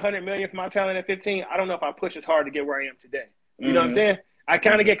gave me $100 million for my talent at 15, I don't know if I push as hard to get where I am today. You know what I'm saying? I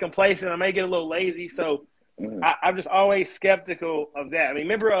kind of get complacent. I may get a little lazy, so I'm just always skeptical of that.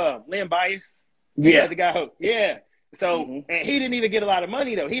 Remember Len Bias? Yeah. The guy who, So, and he didn't even get a lot of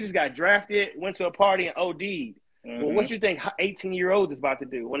money, though. He just got drafted, went to a party, and OD'd. Well, what you think 18-year-olds is about to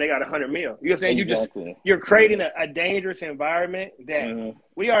do when they got $100 million? You know what I'm saying? You're creating a dangerous environment that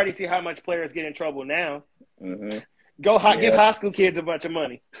we already see how much players get in trouble now. Give high school kids a bunch of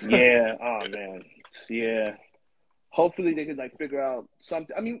money. Yeah. Oh, man. Yeah. hopefully they could like figure out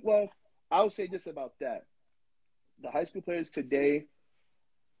something. I mean, well, I would say this about that: the high school players today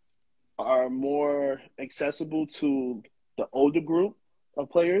are more accessible to the older group of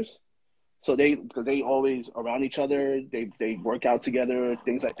players. So because they always around each other, they work out together,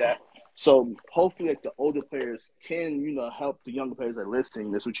 things like that. So hopefully, like the older players can help the younger players. Like,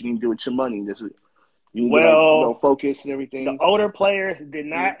 listen, this is what you need to do with your money. This is you need to focus and everything. The older players did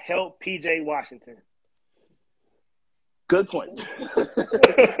not help PJ Washington. Good point.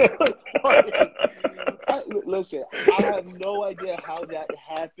 Listen, I have no idea how that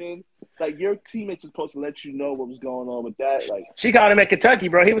happened. Like, your teammates are supposed to let you know what was going on with that. Like, she called him at Kentucky,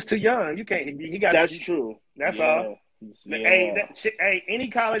 bro. He was too young. You can't. He got. That's true. That's all. Yeah. Hey, any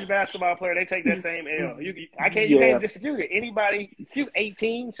college basketball player, they take that same L. You can't dispute it. Anybody, you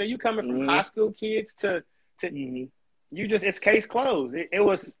 18, so you coming from high school kids to you just, it's case closed. It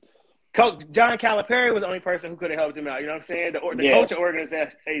was Coach Johnnie Calloway was the only person who could have helped him out. You know what I'm saying? The coaching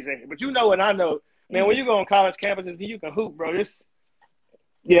organization. But you know and I know, man, when you go on college campuses, you can hoop, bro.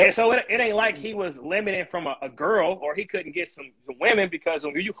 And so it ain't like he was limited from a girl or he couldn't get some women, because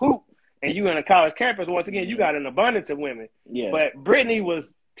when you hoop and you in a college campus, once again, you got an abundance of women. Yeah. But Brittany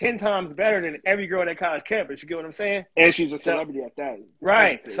was 10 times better than every girl in that college campus. You get what I'm saying? And she's a celebrity at that.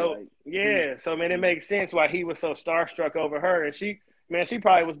 Right. So, So, man, it makes sense why he was so starstruck over her. And she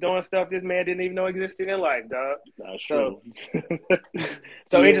probably was doing stuff this man didn't even know existed in life, dog. That's true.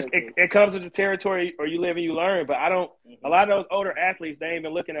 So it comes with the territory, or you live and you learn. But a lot of those older athletes, they ain't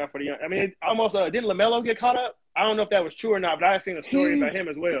been looking out for the young. I mean, didn't LaMelo get caught up? I don't know if that was true or not, but I've seen a story about him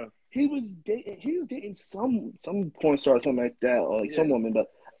as well. He was dating some porn star or something like that, or like some woman, but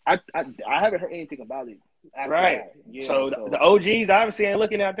I haven't heard anything about it. Right. Yeah, so the OGs obviously ain't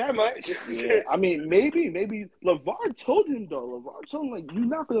looking out that much. Yeah. I mean, maybe LeVar told him though. LeVar told him, like, you're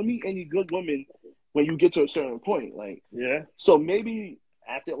not gonna meet any good women when you get to a certain point. Like, So maybe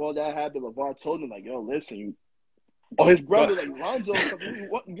after all that happened, LeVar told him, like, yo, listen, his brother, like Lonzo,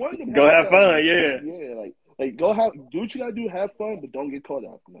 one of them go have fun, like go do what you gotta do, have fun, but don't get caught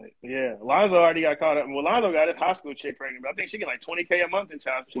up. Like, Lonzo already got caught up. Well, Lonzo got his high school chick pregnant, but I think she get like $20K a month in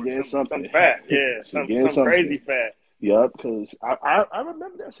child support. Something fat, some crazy fat. Yep, because I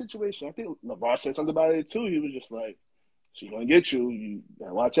remember that situation. I think LeVar said something about it too. He was just like, she's gonna get you. You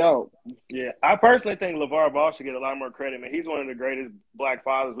gotta watch out. Yeah, I personally think LeVar Ball should get a lot more credit, man. He's one of the greatest black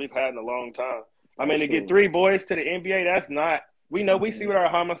fathers we've had in a long time. I mean, to get 3 boys to the NBA, that's not. We know, we see what our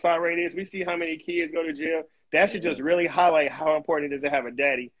homicide rate is. We see how many kids go to jail. That should just really highlight how important it is to have a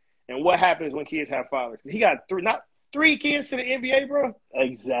daddy and what happens when kids have fathers. He got not 3 kids to the NBA, bro.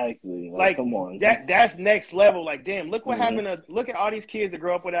 Exactly. Like, come on. That's next level. Like, damn, look what happened. Look at all these kids that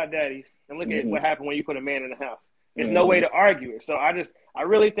grow up without daddies, and look at what happened when you put a man in the house. There's no way to argue it. So I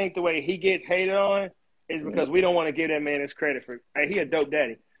really think the way he gets hated on is because we don't want to give that man his credit for. Hey, he a dope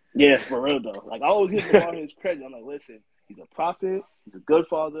daddy. Yes, for real though. Like, I always give him all his credit. I'm like, listen, he's a prophet. He's a good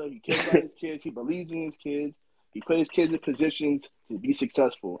father. He cares about his kids. He believes in his kids. He put his kids in positions to be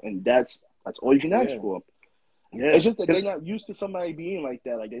successful, and that's all you can ask for. Yeah. It's just that they're not used to somebody being like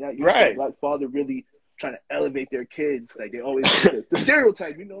that. Like, they're not used to a black father really trying to elevate their kids. Like, they always the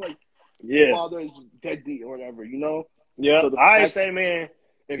stereotype, like, father is deadbeat or whatever, Yeah. So I say, man,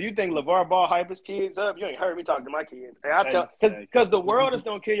 if you think LeVar Ball hype his kids up, you ain't heard me talking to my kids. And I tell, because the world is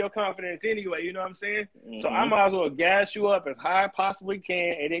gonna kill your confidence anyway. You know what I'm saying? So I might as well gas you up as high as possibly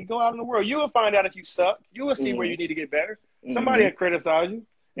can, and then go out in the world. You will find out if you suck. You will see where you need to get better. Somebody will criticize you,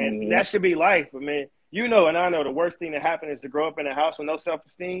 and that should be life. But man, and I know the worst thing that happened is to grow up in a house with no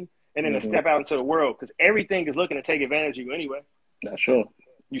self-esteem, and then to step out into the world, because everything is looking to take advantage of you anyway. That's true.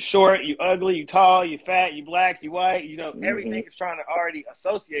 You short, you ugly, you tall, you fat, you black, you white. Everything is trying to already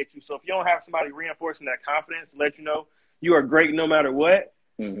associate you. So if you don't have somebody reinforcing that confidence to let you know you are great no matter what,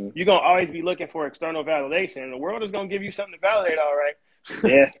 you're going to always be looking for external validation. And the world is going to give you something to validate, all right?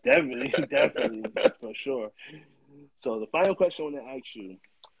 Yeah, definitely, for sure. So the final question I want to ask you,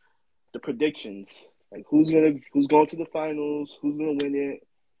 the predictions. Like, who's going to the finals, who's going to win it,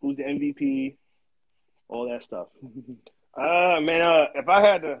 who's the MVP, all that stuff. If I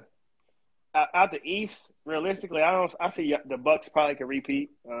had to out the East, realistically, I see the Bucks probably could repeat.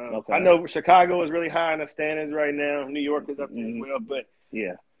 I know Chicago is really high in the standings right now. New York is up there as well, but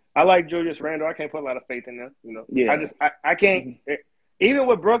I like Julius Randle. I can't put a lot of faith in them. I can't. Even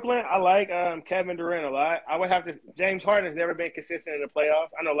with Brooklyn, I like Kevin Durant a lot. I would have to. James Harden has never been consistent in the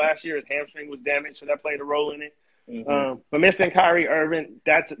playoffs. I know last year his hamstring was damaged, so that played a role in it. But missing Kyrie Irving,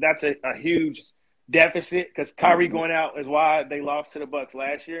 that's a huge deficit, because Kyrie going out is why they lost to the Bucks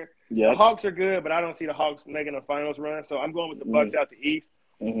last year. The Hawks are good, but I don't see the Hawks making a finals run, so I'm going with the Bucks out the East.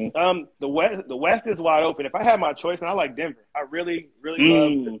 The West is wide open. If I had my choice, and I like Denver. I really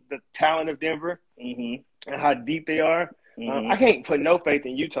love the talent of Denver and how deep they are. I can't put no faith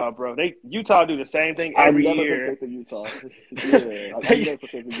in Utah, bro. Utah do the same thing every year. I never put faith in Utah. Yeah, I never put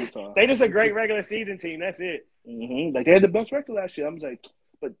faith in Utah. They just a great regular season team. That's it. Like they had the best record last year. I was like,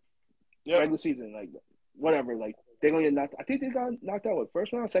 but regular season, like whatever. Like they're gonna get knocked. I think they got knocked out. What,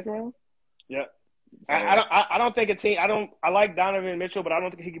 first round, second round? Yeah. I don't think a team. I like Donovan Mitchell, but I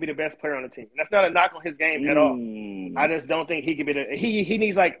don't think he could be the best player on the team. And that's not a knock on his game at all. I just don't think he could be he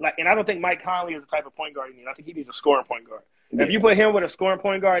needs like and I don't think Mike Conley is the type of point guard he needs. I think he needs a scoring point guard. Yeah. If you put him with a scoring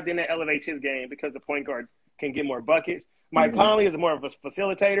point guard, then that elevates his game because the point guard can get more buckets. Mike Conley is more of a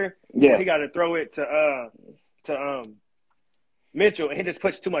facilitator. Yeah, so he got to throw it to Mitchell, and he just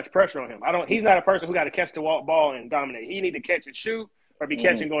puts too much pressure on him. He's not a person who got to catch the ball and dominate. He need to catch and shoot. Or be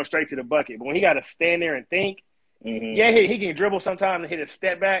catching going straight to the bucket. But when he got to stand there and think, he can dribble sometimes and hit a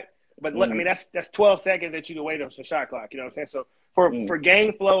step back. But I mean, that's 12 seconds that you can wait on the shot clock. You know what I'm saying? So for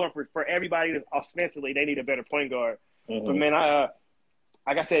game flow and for everybody offensively, they need a better point guard. But man,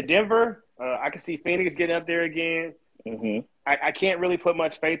 like I said, Denver, I can see Phoenix getting up there again. I can't really put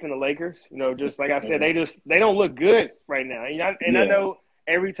much faith in the Lakers. You know, just like I said, they don't look good right now. And I know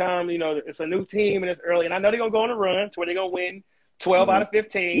every time it's a new team and it's early, and I know they're gonna go on a run to where they're gonna win 12 out of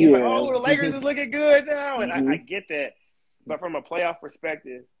 15. Yeah. Like, oh, the Lakers is looking good now. And I get that. But from a playoff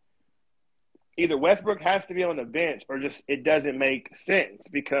perspective, either Westbrook has to be on the bench or just it doesn't make sense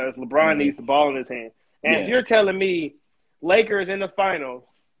because LeBron needs the ball in his hand. And if you're telling me Lakers in the finals,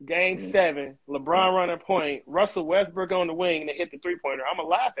 game 7, LeBron running point, Russell Westbrook on the wing, and they hit the three-pointer, I'm going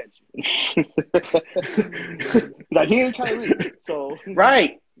to laugh at you. Like, he ain't Kyrie. So.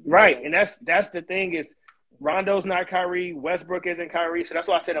 Right. And that's the thing is, Rondo's not Kyrie. Westbrook isn't Kyrie. So that's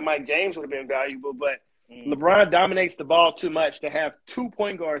why I said that Mike James would have been valuable. But LeBron dominates the ball too much to have 2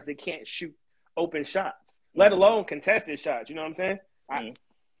 point guards that can't shoot open shots, let alone contested shots. You know what I'm saying?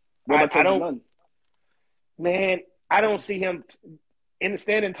 I don't see him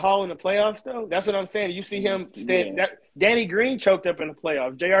standing tall in the playoffs, though. That's what I'm saying. You see him stand. Danny Green choked up in the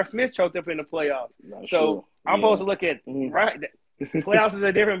playoffs. J.R. Smith choked up in the playoffs. I'm supposed to look at playoffs is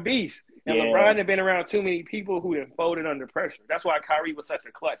a different beast. And LeBron had been around too many people who had folded under pressure. That's why Kyrie was such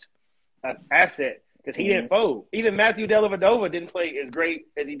a clutch asset because he didn't fold. Even Matthew Dellavedova didn't play as great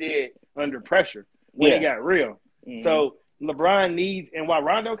as he did under pressure when he got real. So LeBron needs – and while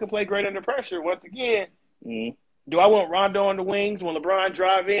Rondo can play great under pressure, once again, do I want Rondo on the wings when LeBron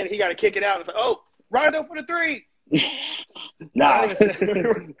drive in? He got to kick it out and say, oh, Rondo for the 3. Nah.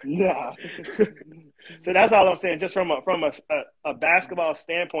 So that's all I'm saying. Just from a basketball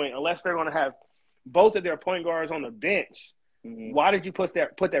standpoint, unless they're going to have both of their point guards on the bench, why did you put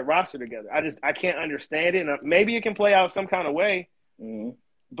that roster together? I can't understand it. And maybe it can play out some kind of way,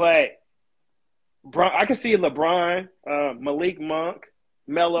 but I can see LeBron, Malik Monk,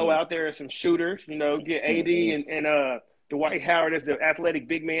 Melo out there as some shooters. Get AD and Dwight Howard as the athletic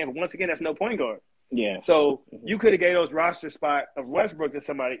big man. But once again, that's no point guard. Yeah. So you could have gave those roster spot of Westbrook to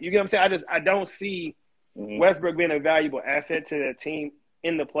somebody. You get what I'm saying? I don't see Westbrook being a valuable asset to the team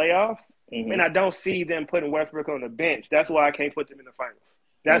in the playoffs, and I don't see them putting Westbrook on the bench. That's why I can't put them in the finals.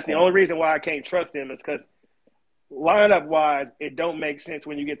 That's the only reason why I can't trust them is because lineup-wise, it don't make sense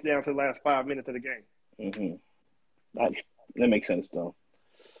when you get down to the last 5 minutes of the game. That makes sense, though.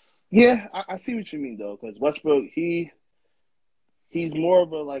 Yeah, I see what you mean, though, because Westbrook, he's more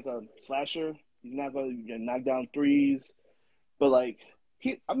of a slasher. He's not going to knock down threes. But, I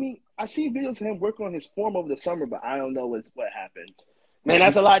see videos of him working on his form over the summer, but I don't know what happened. Man,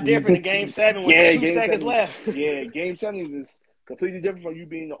 that's a lot different than Game 7 with 2 seconds left. Yeah, Game 7 is completely different from you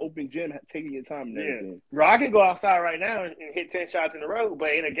being in the open gym, taking your time and everything. Bro, I can go outside right now and hit 10 shots in a row,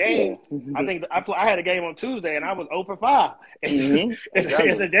 but in a game, I think I had a game on Tuesday, and I was 0 for 5.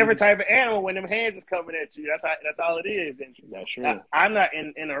 It's a different type of animal when them hands is coming at you. That's all it is. And that's true. I'm not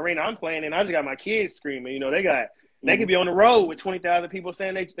in the arena I'm playing in. I just got my kids screaming. They could be on the road with 20,000 people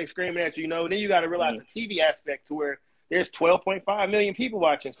saying they screaming at you. Then you got to realize the TV aspect to where there's 12.5 million people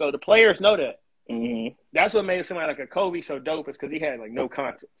watching. So the players know that. That's what made somebody like a Kobe so dope is because he had no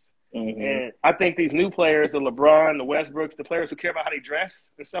conscience. And I think these new players, the LeBron, the Westbrooks, the players who care about how they dress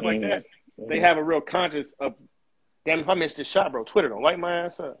and stuff like that, they have a real conscience of, damn, if I missed this shot, bro, Twitter don't light my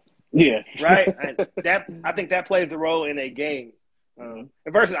ass up. Yeah. Right? I think that plays a role in a game.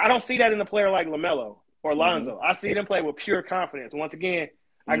 Versus, I don't see that in a player like LaMelo or Lonzo. I see them play with pure confidence. Once again,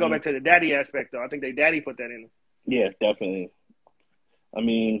 I go back to the daddy aspect, though. I think they daddy put that in. Yeah, definitely. I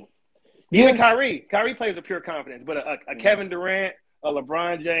mean, even Kyrie plays with pure confidence, but a Kevin Durant, a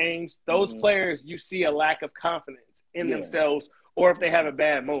LeBron James, those players, you see a lack of confidence in themselves or if they have a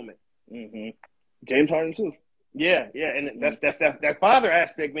bad moment. Mm-hmm. James Harden too. Yeah, and that's that father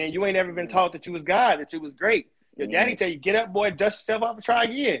aspect, man. You ain't ever been taught that you was God, that you was great. Your daddy tell you, get up, boy, dust yourself off and try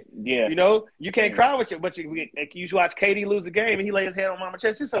again. Yeah. You know, you can't cry with you, but you watch KD lose the game and he lay his head on mama's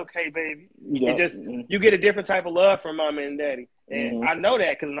chest. It's okay, baby. It just you get a different type of love from mama and daddy. And I know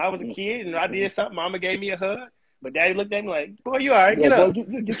that because when I was a kid and I did something, mama gave me a hug. But daddy looked at me like, boy, you all right, get up. Boy,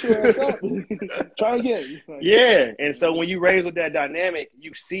 get your ass up. Try again. Yeah. And so when you raise with that dynamic,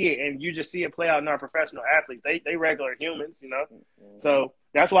 you see it and you just see it play out in our professional athletes. They regular humans, you know. So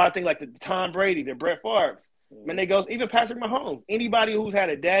that's why I think like the Tom Brady, the Brett Favre, when they go, even Patrick Mahomes, anybody who's had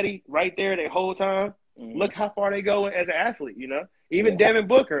a daddy right there the whole time, look how far they go as an athlete, you know. Even Devin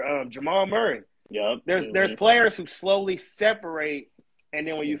Booker, Jamal Murray. Yep. There's players who slowly separate, and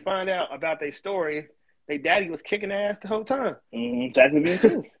then when you find out about their stories, their daddy was kicking ass the whole time. Exactly me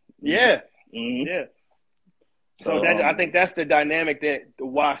too. Yeah. Yeah. So I think that's the dynamic that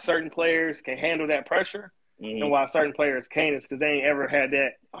why certain players can handle that pressure and why certain players can't is because they ain't ever had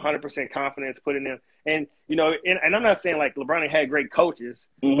that 100% confidence put in them. And, you know, and I'm not saying like LeBron ain't had great coaches,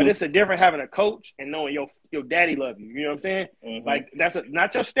 but it's a different having a coach and knowing your daddy love you. You know what I'm saying? Like that's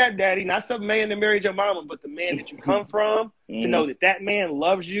not your stepdaddy, not some man that married your mama, but the man that you come from to know that man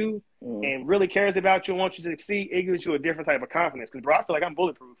loves you and really cares about you and wants you to succeed. It gives you a different type of confidence. Because, bro, I feel like I'm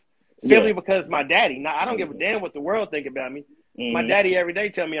bulletproof. Simply because my daddy. Now, I don't give a damn what the world think about me. My daddy every day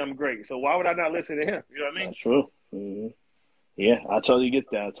tell me I'm great. So why would I not listen to him? You know what I mean? That's true. Yeah, I totally get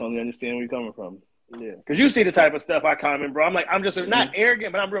that. I totally understand where you're coming from. Yeah, because you see the type of stuff I comment, bro. I'm like, I'm just not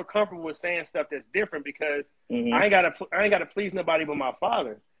arrogant, but I'm real comfortable with saying stuff that's different because I ain't gotta please nobody but my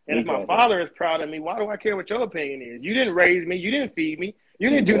father. And if my father is proud of me, why do I care what your opinion is? You didn't raise me. You didn't feed me. You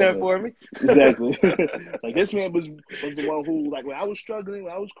didn't do nothing for me. Exactly. Like this man was the one who, like, when I was struggling,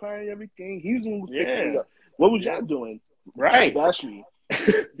 when I was crying, everything, he was the one who was picking me up. What was y'all doing? Right. Dash me.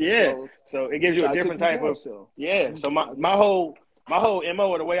 Yeah. So it gives you a different type of. Yeah. So my whole MO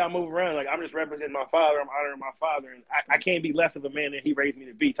or the way I move around, like I'm just representing my father. I'm honoring my father, and I can't be less of a man than he raised me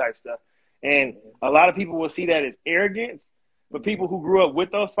to be type stuff. And a lot of people will see that as arrogance, but people who grew up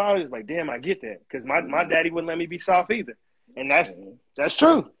with those fathers, like, damn, I get that because my daddy wouldn't let me be soft either. And that's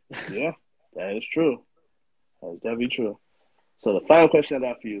true. Yeah, that is true. That's definitely true. So the final question I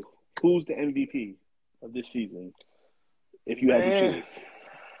got for you: who's the MVP of this season? If you had to choose,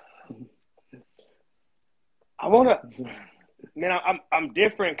 I'm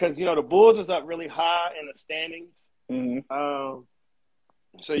different because you know the Bulls is up really high in the standings.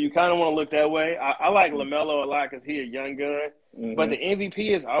 So you kind of want to look that way. I like LaMelo a lot because he's a young gun, but the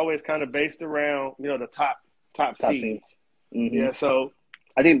MVP is always kind of based around the top seeds. Yeah, so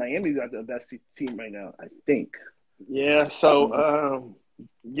I think Miami's got the best team right now. I think. Yeah, so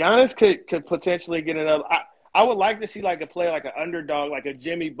Giannis could potentially get another. I would like to see like a player like an underdog, like a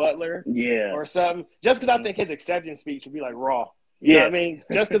Jimmy Butler, or something. Just because I think his acceptance speech would be like raw. You know what I mean?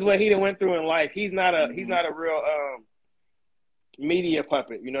 Just because what he done went through in life, he's not a real media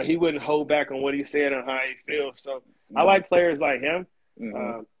puppet. You know, he wouldn't hold back on what he said and how he feels. So I like players like him.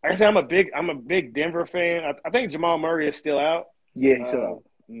 Like I said, I'm a big Denver fan. I think Jamal Murray is still out. Yeah, he's still out.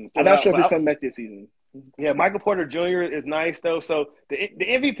 I'm not sure if he's coming back this season. Yeah, Michael Porter Jr. is nice though. So the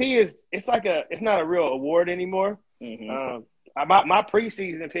MVP it's not a real award anymore. My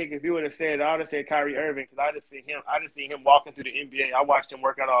preseason pick, if you would have said, I would have said Kyrie Irving because I just see him walking through the NBA. I watched him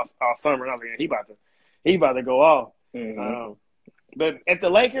work out all summer, and I was like, he about to go off. But if the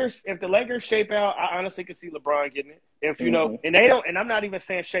Lakers shape out, I honestly could see LeBron getting it. If and they don't, and I'm not even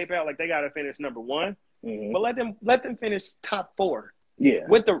saying shape out like they got to finish number one, but let them finish top 4. Yeah,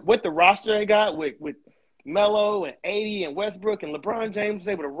 with the roster they got with Melo and AD and Westbrook and LeBron James was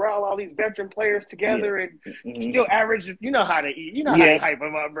able to roll all these veteran players together and still average. You know how they eat. You know how they hype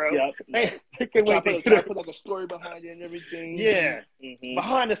them up, bro. They can wait to put like a story behind it and everything. Yeah,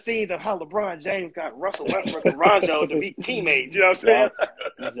 behind the scenes of how LeBron James got Russell Westbrook and Ron to be teammates. You know what I'm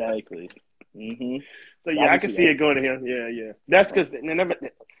saying? Exactly. So I can see it going to him. Yeah. That's because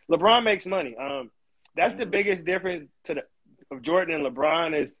LeBron makes money. That's the biggest difference of Jordan and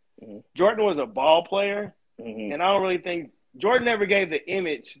LeBron is Jordan was a ball player, and I don't really think Jordan never gave the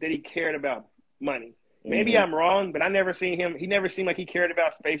image that he cared about money. Maybe I'm wrong, but I never seen him. He never seemed like he cared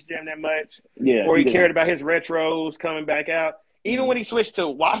about Space Jam that much, or he cared about his retros coming back out. Even when he switched to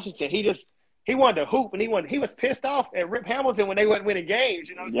Washington, he wanted to hoop, and he was pissed off at Rip Hamilton when they wasn't winning games.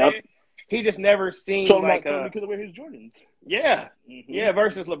 You know what I'm saying? He just never seemed like he could wear his Jordans. Yeah.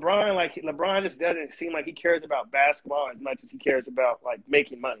 Versus LeBron, like LeBron just doesn't seem like he cares about basketball as much as he cares about like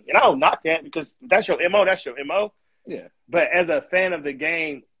making money. And I don't knock that because that's your MO. That's your MO. Yeah. But as a fan of the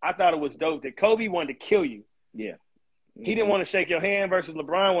game, I thought it was dope that Kobe wanted to kill you. Yeah. He didn't want to shake your hand versus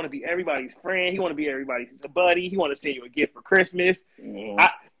LeBron want to be everybody's friend. He want to be everybody's buddy. He want to send you a gift for Christmas.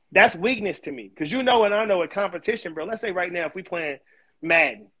 That's weakness to me because you know and I know in competition, bro. Let's say right now if we playing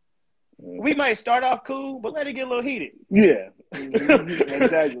Madden, we might start off cool, but let it get a little heated. Yeah,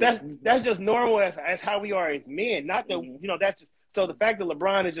 exactly. That's just normal as how we are as men. Not that that's just so the fact that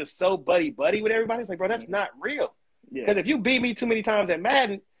LeBron is just so buddy with everybody. It's like, bro, that's not real. Because if you beat me too many times at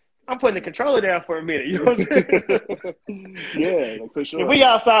Madden, I'm putting the controller down for a minute. You know what I'm saying? Yeah, like for sure. If we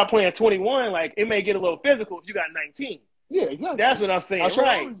outside playing 21, like it may get a little physical if you got 19. Yeah, exactly. That's what I'm saying,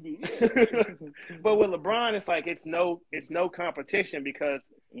 right? Yeah. But with LeBron, it's like it's no competition because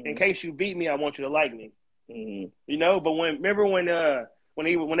in case you beat me, I want you to like me. You know. But remember when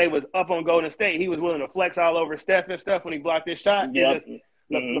they was up on Golden State, he was willing to flex all over Steph and stuff when he blocked his shot. Yeah.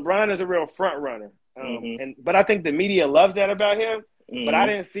 LeBron is a real front runner, but I think the media loves that about him. But I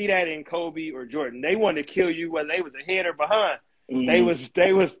didn't see that in Kobe or Jordan. They wanted to kill you whether they was ahead or behind. They was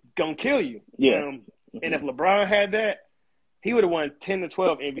gonna kill you. Yeah. And if LeBron had that, he would have won 10 to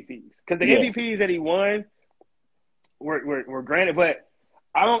 12 MVPs because the MVPs that he won were granted. But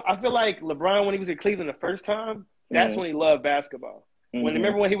I feel like LeBron when he was in Cleveland the first time, that's when he loved basketball.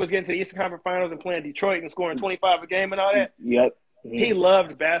 Remember when he was getting to the Eastern Conference Finals and playing Detroit and scoring 25 a game and all that? Yep. He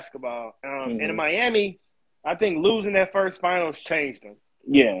loved basketball. And in Miami, I think losing that first finals changed him.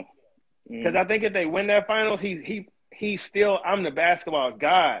 Yeah. Because I think if they win that finals, he's still I'm the basketball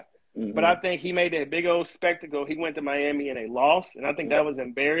god. But I think he made that big old spectacle. He went to Miami and they lost, and I think that was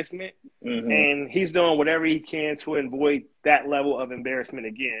embarrassment. And he's doing whatever he can to avoid that level of embarrassment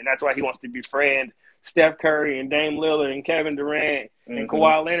again. And that's why he wants to befriend Steph Curry and Dame Lillard and Kevin Durant and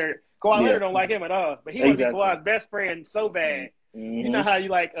Kawhi Leonard. Kawhi Leonard don't like him at all, but he wants to be Kawhi's best friend so bad. You know how you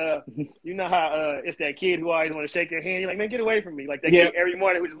like, you know how it's that kid who always want to shake your hand. You're like, man, get away from me. Like that kid every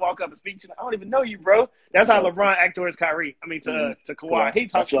morning who just walk up and speak to you. I don't even know you, bro. That's how LeBron act towards Kyrie. I mean, to Kawhi. He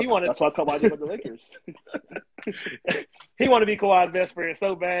talks. That's why Kawhi did with the Lakers. He want to be Kawhi's best friend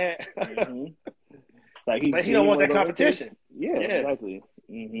so bad, like but he don't want that competition. Yeah, exactly.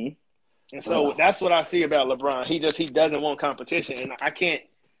 And so that's what I see about LeBron. He doesn't want competition, and I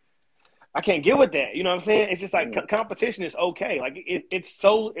can't get with that. You know what I'm saying? It's just like competition is okay. Like it's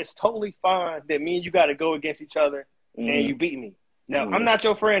totally fine that me and you got to go against each other and you beat me. Now I'm not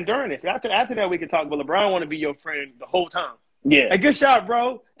your friend during this. After that we can talk. But LeBron want to be your friend the whole time. Yeah. Like good shot,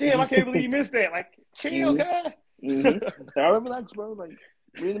 bro. Damn, I can't believe you missed that. Like chill, guys. Relax, bro. Like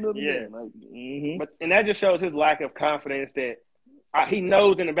we're in the middle of the game. Like, But and that just shows his lack of confidence that. He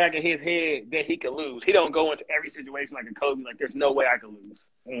knows in the back of his head that he could lose. He don't go into every situation like a Kobe. Like there's no way I could lose.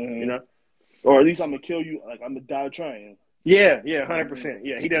 You know. Or at least I'm gonna kill you. Like I'm gonna die trying. Yeah, 100%.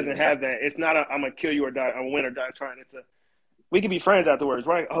 Yeah, he doesn't have that. It's not I'm gonna kill you or die. I'm gonna win or die trying. It's we can be friends afterwards,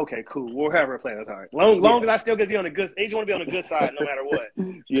 right? Okay, cool. We'll have our plan. That's all right. Long as I still get to be on the good. I just want to be on the good side no matter what.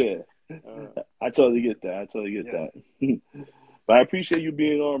 Yeah, I totally get that. But I appreciate you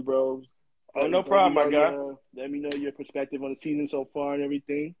being on, bro. Oh, no problem, my guy. Let me know your perspective on the season so far and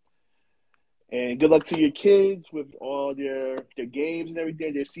everything. And good luck to your kids with all their games and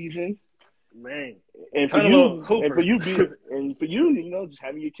everything, their season. Man, and for you, just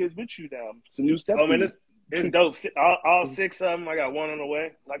having your kids with you now, it's a new step. Oh man, it's dope. All 6 of them. I got one on the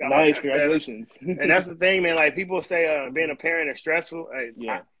way. Nice, congratulations. And that's the thing, man. Like people say, being a parent is stressful.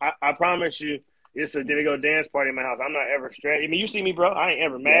 I promise you, it's a go dance party in my house. I'm not ever stressed. I mean, you see me, bro. I ain't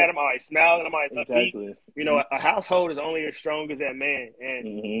ever mad. I'm always smiling. I'm always upbeat. You know, a household is only as strong as that man,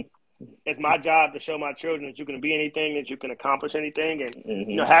 and it's my job to show my children that you can be anything, that you can accomplish anything, and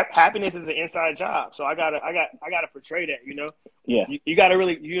you know, happiness is an inside job. So I gotta portray that. You know, you gotta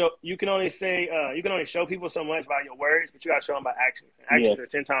really, you can only say, you can only show people so much by your words, but you gotta show them by actions. Actions are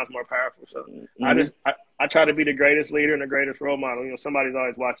 10 times more powerful. So I try to be the greatest leader and the greatest role model. You know, somebody's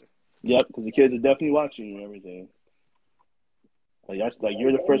always watching. Yep, because the kids are definitely watching you and everything. Like that's like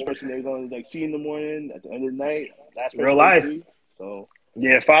you're the first person they're going to like see in the morning, at the end of the night. That's real life. So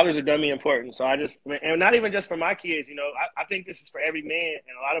yeah, fathers are dummy important. So and not even just for my kids. You know, I think this is for every man,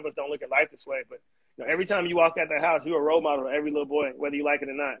 and a lot of us don't look at life this way. But you know, every time you walk out the house, you're a role model to every little boy, whether you like it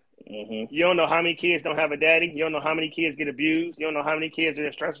or not. You don't know how many kids don't have a daddy. You don't know how many kids get abused. You don't know how many kids are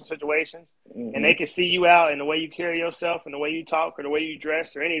in stressful situations, and they can see you out and the way you carry yourself and the way you talk or the way you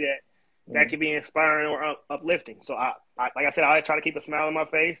dress or any of that. That could be inspiring or uplifting. So, like I said, I try to keep a smile on my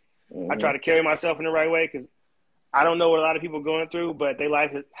face. I try to carry myself in the right way because I don't know what a lot of people are going through, but their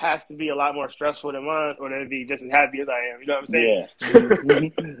life has to be a lot more stressful than mine or they'd be just as happy as I am. You know what I'm saying?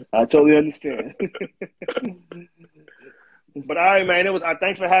 Yeah. I totally understand. But all right, man.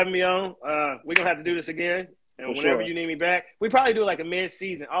 Thanks for having me on. We're going to have to do this again. And whenever you need me back, we probably do like a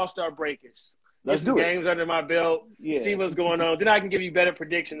mid-season All-Star break-ish. Let's do it. Games under my belt. Yeah. See what's going on. Then I can give you better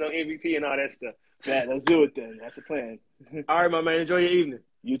predictions on MVP and all that stuff. Yeah, let's do it then. That's the plan. All right, my man. Enjoy your evening.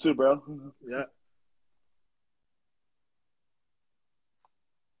 You too, bro. Yeah.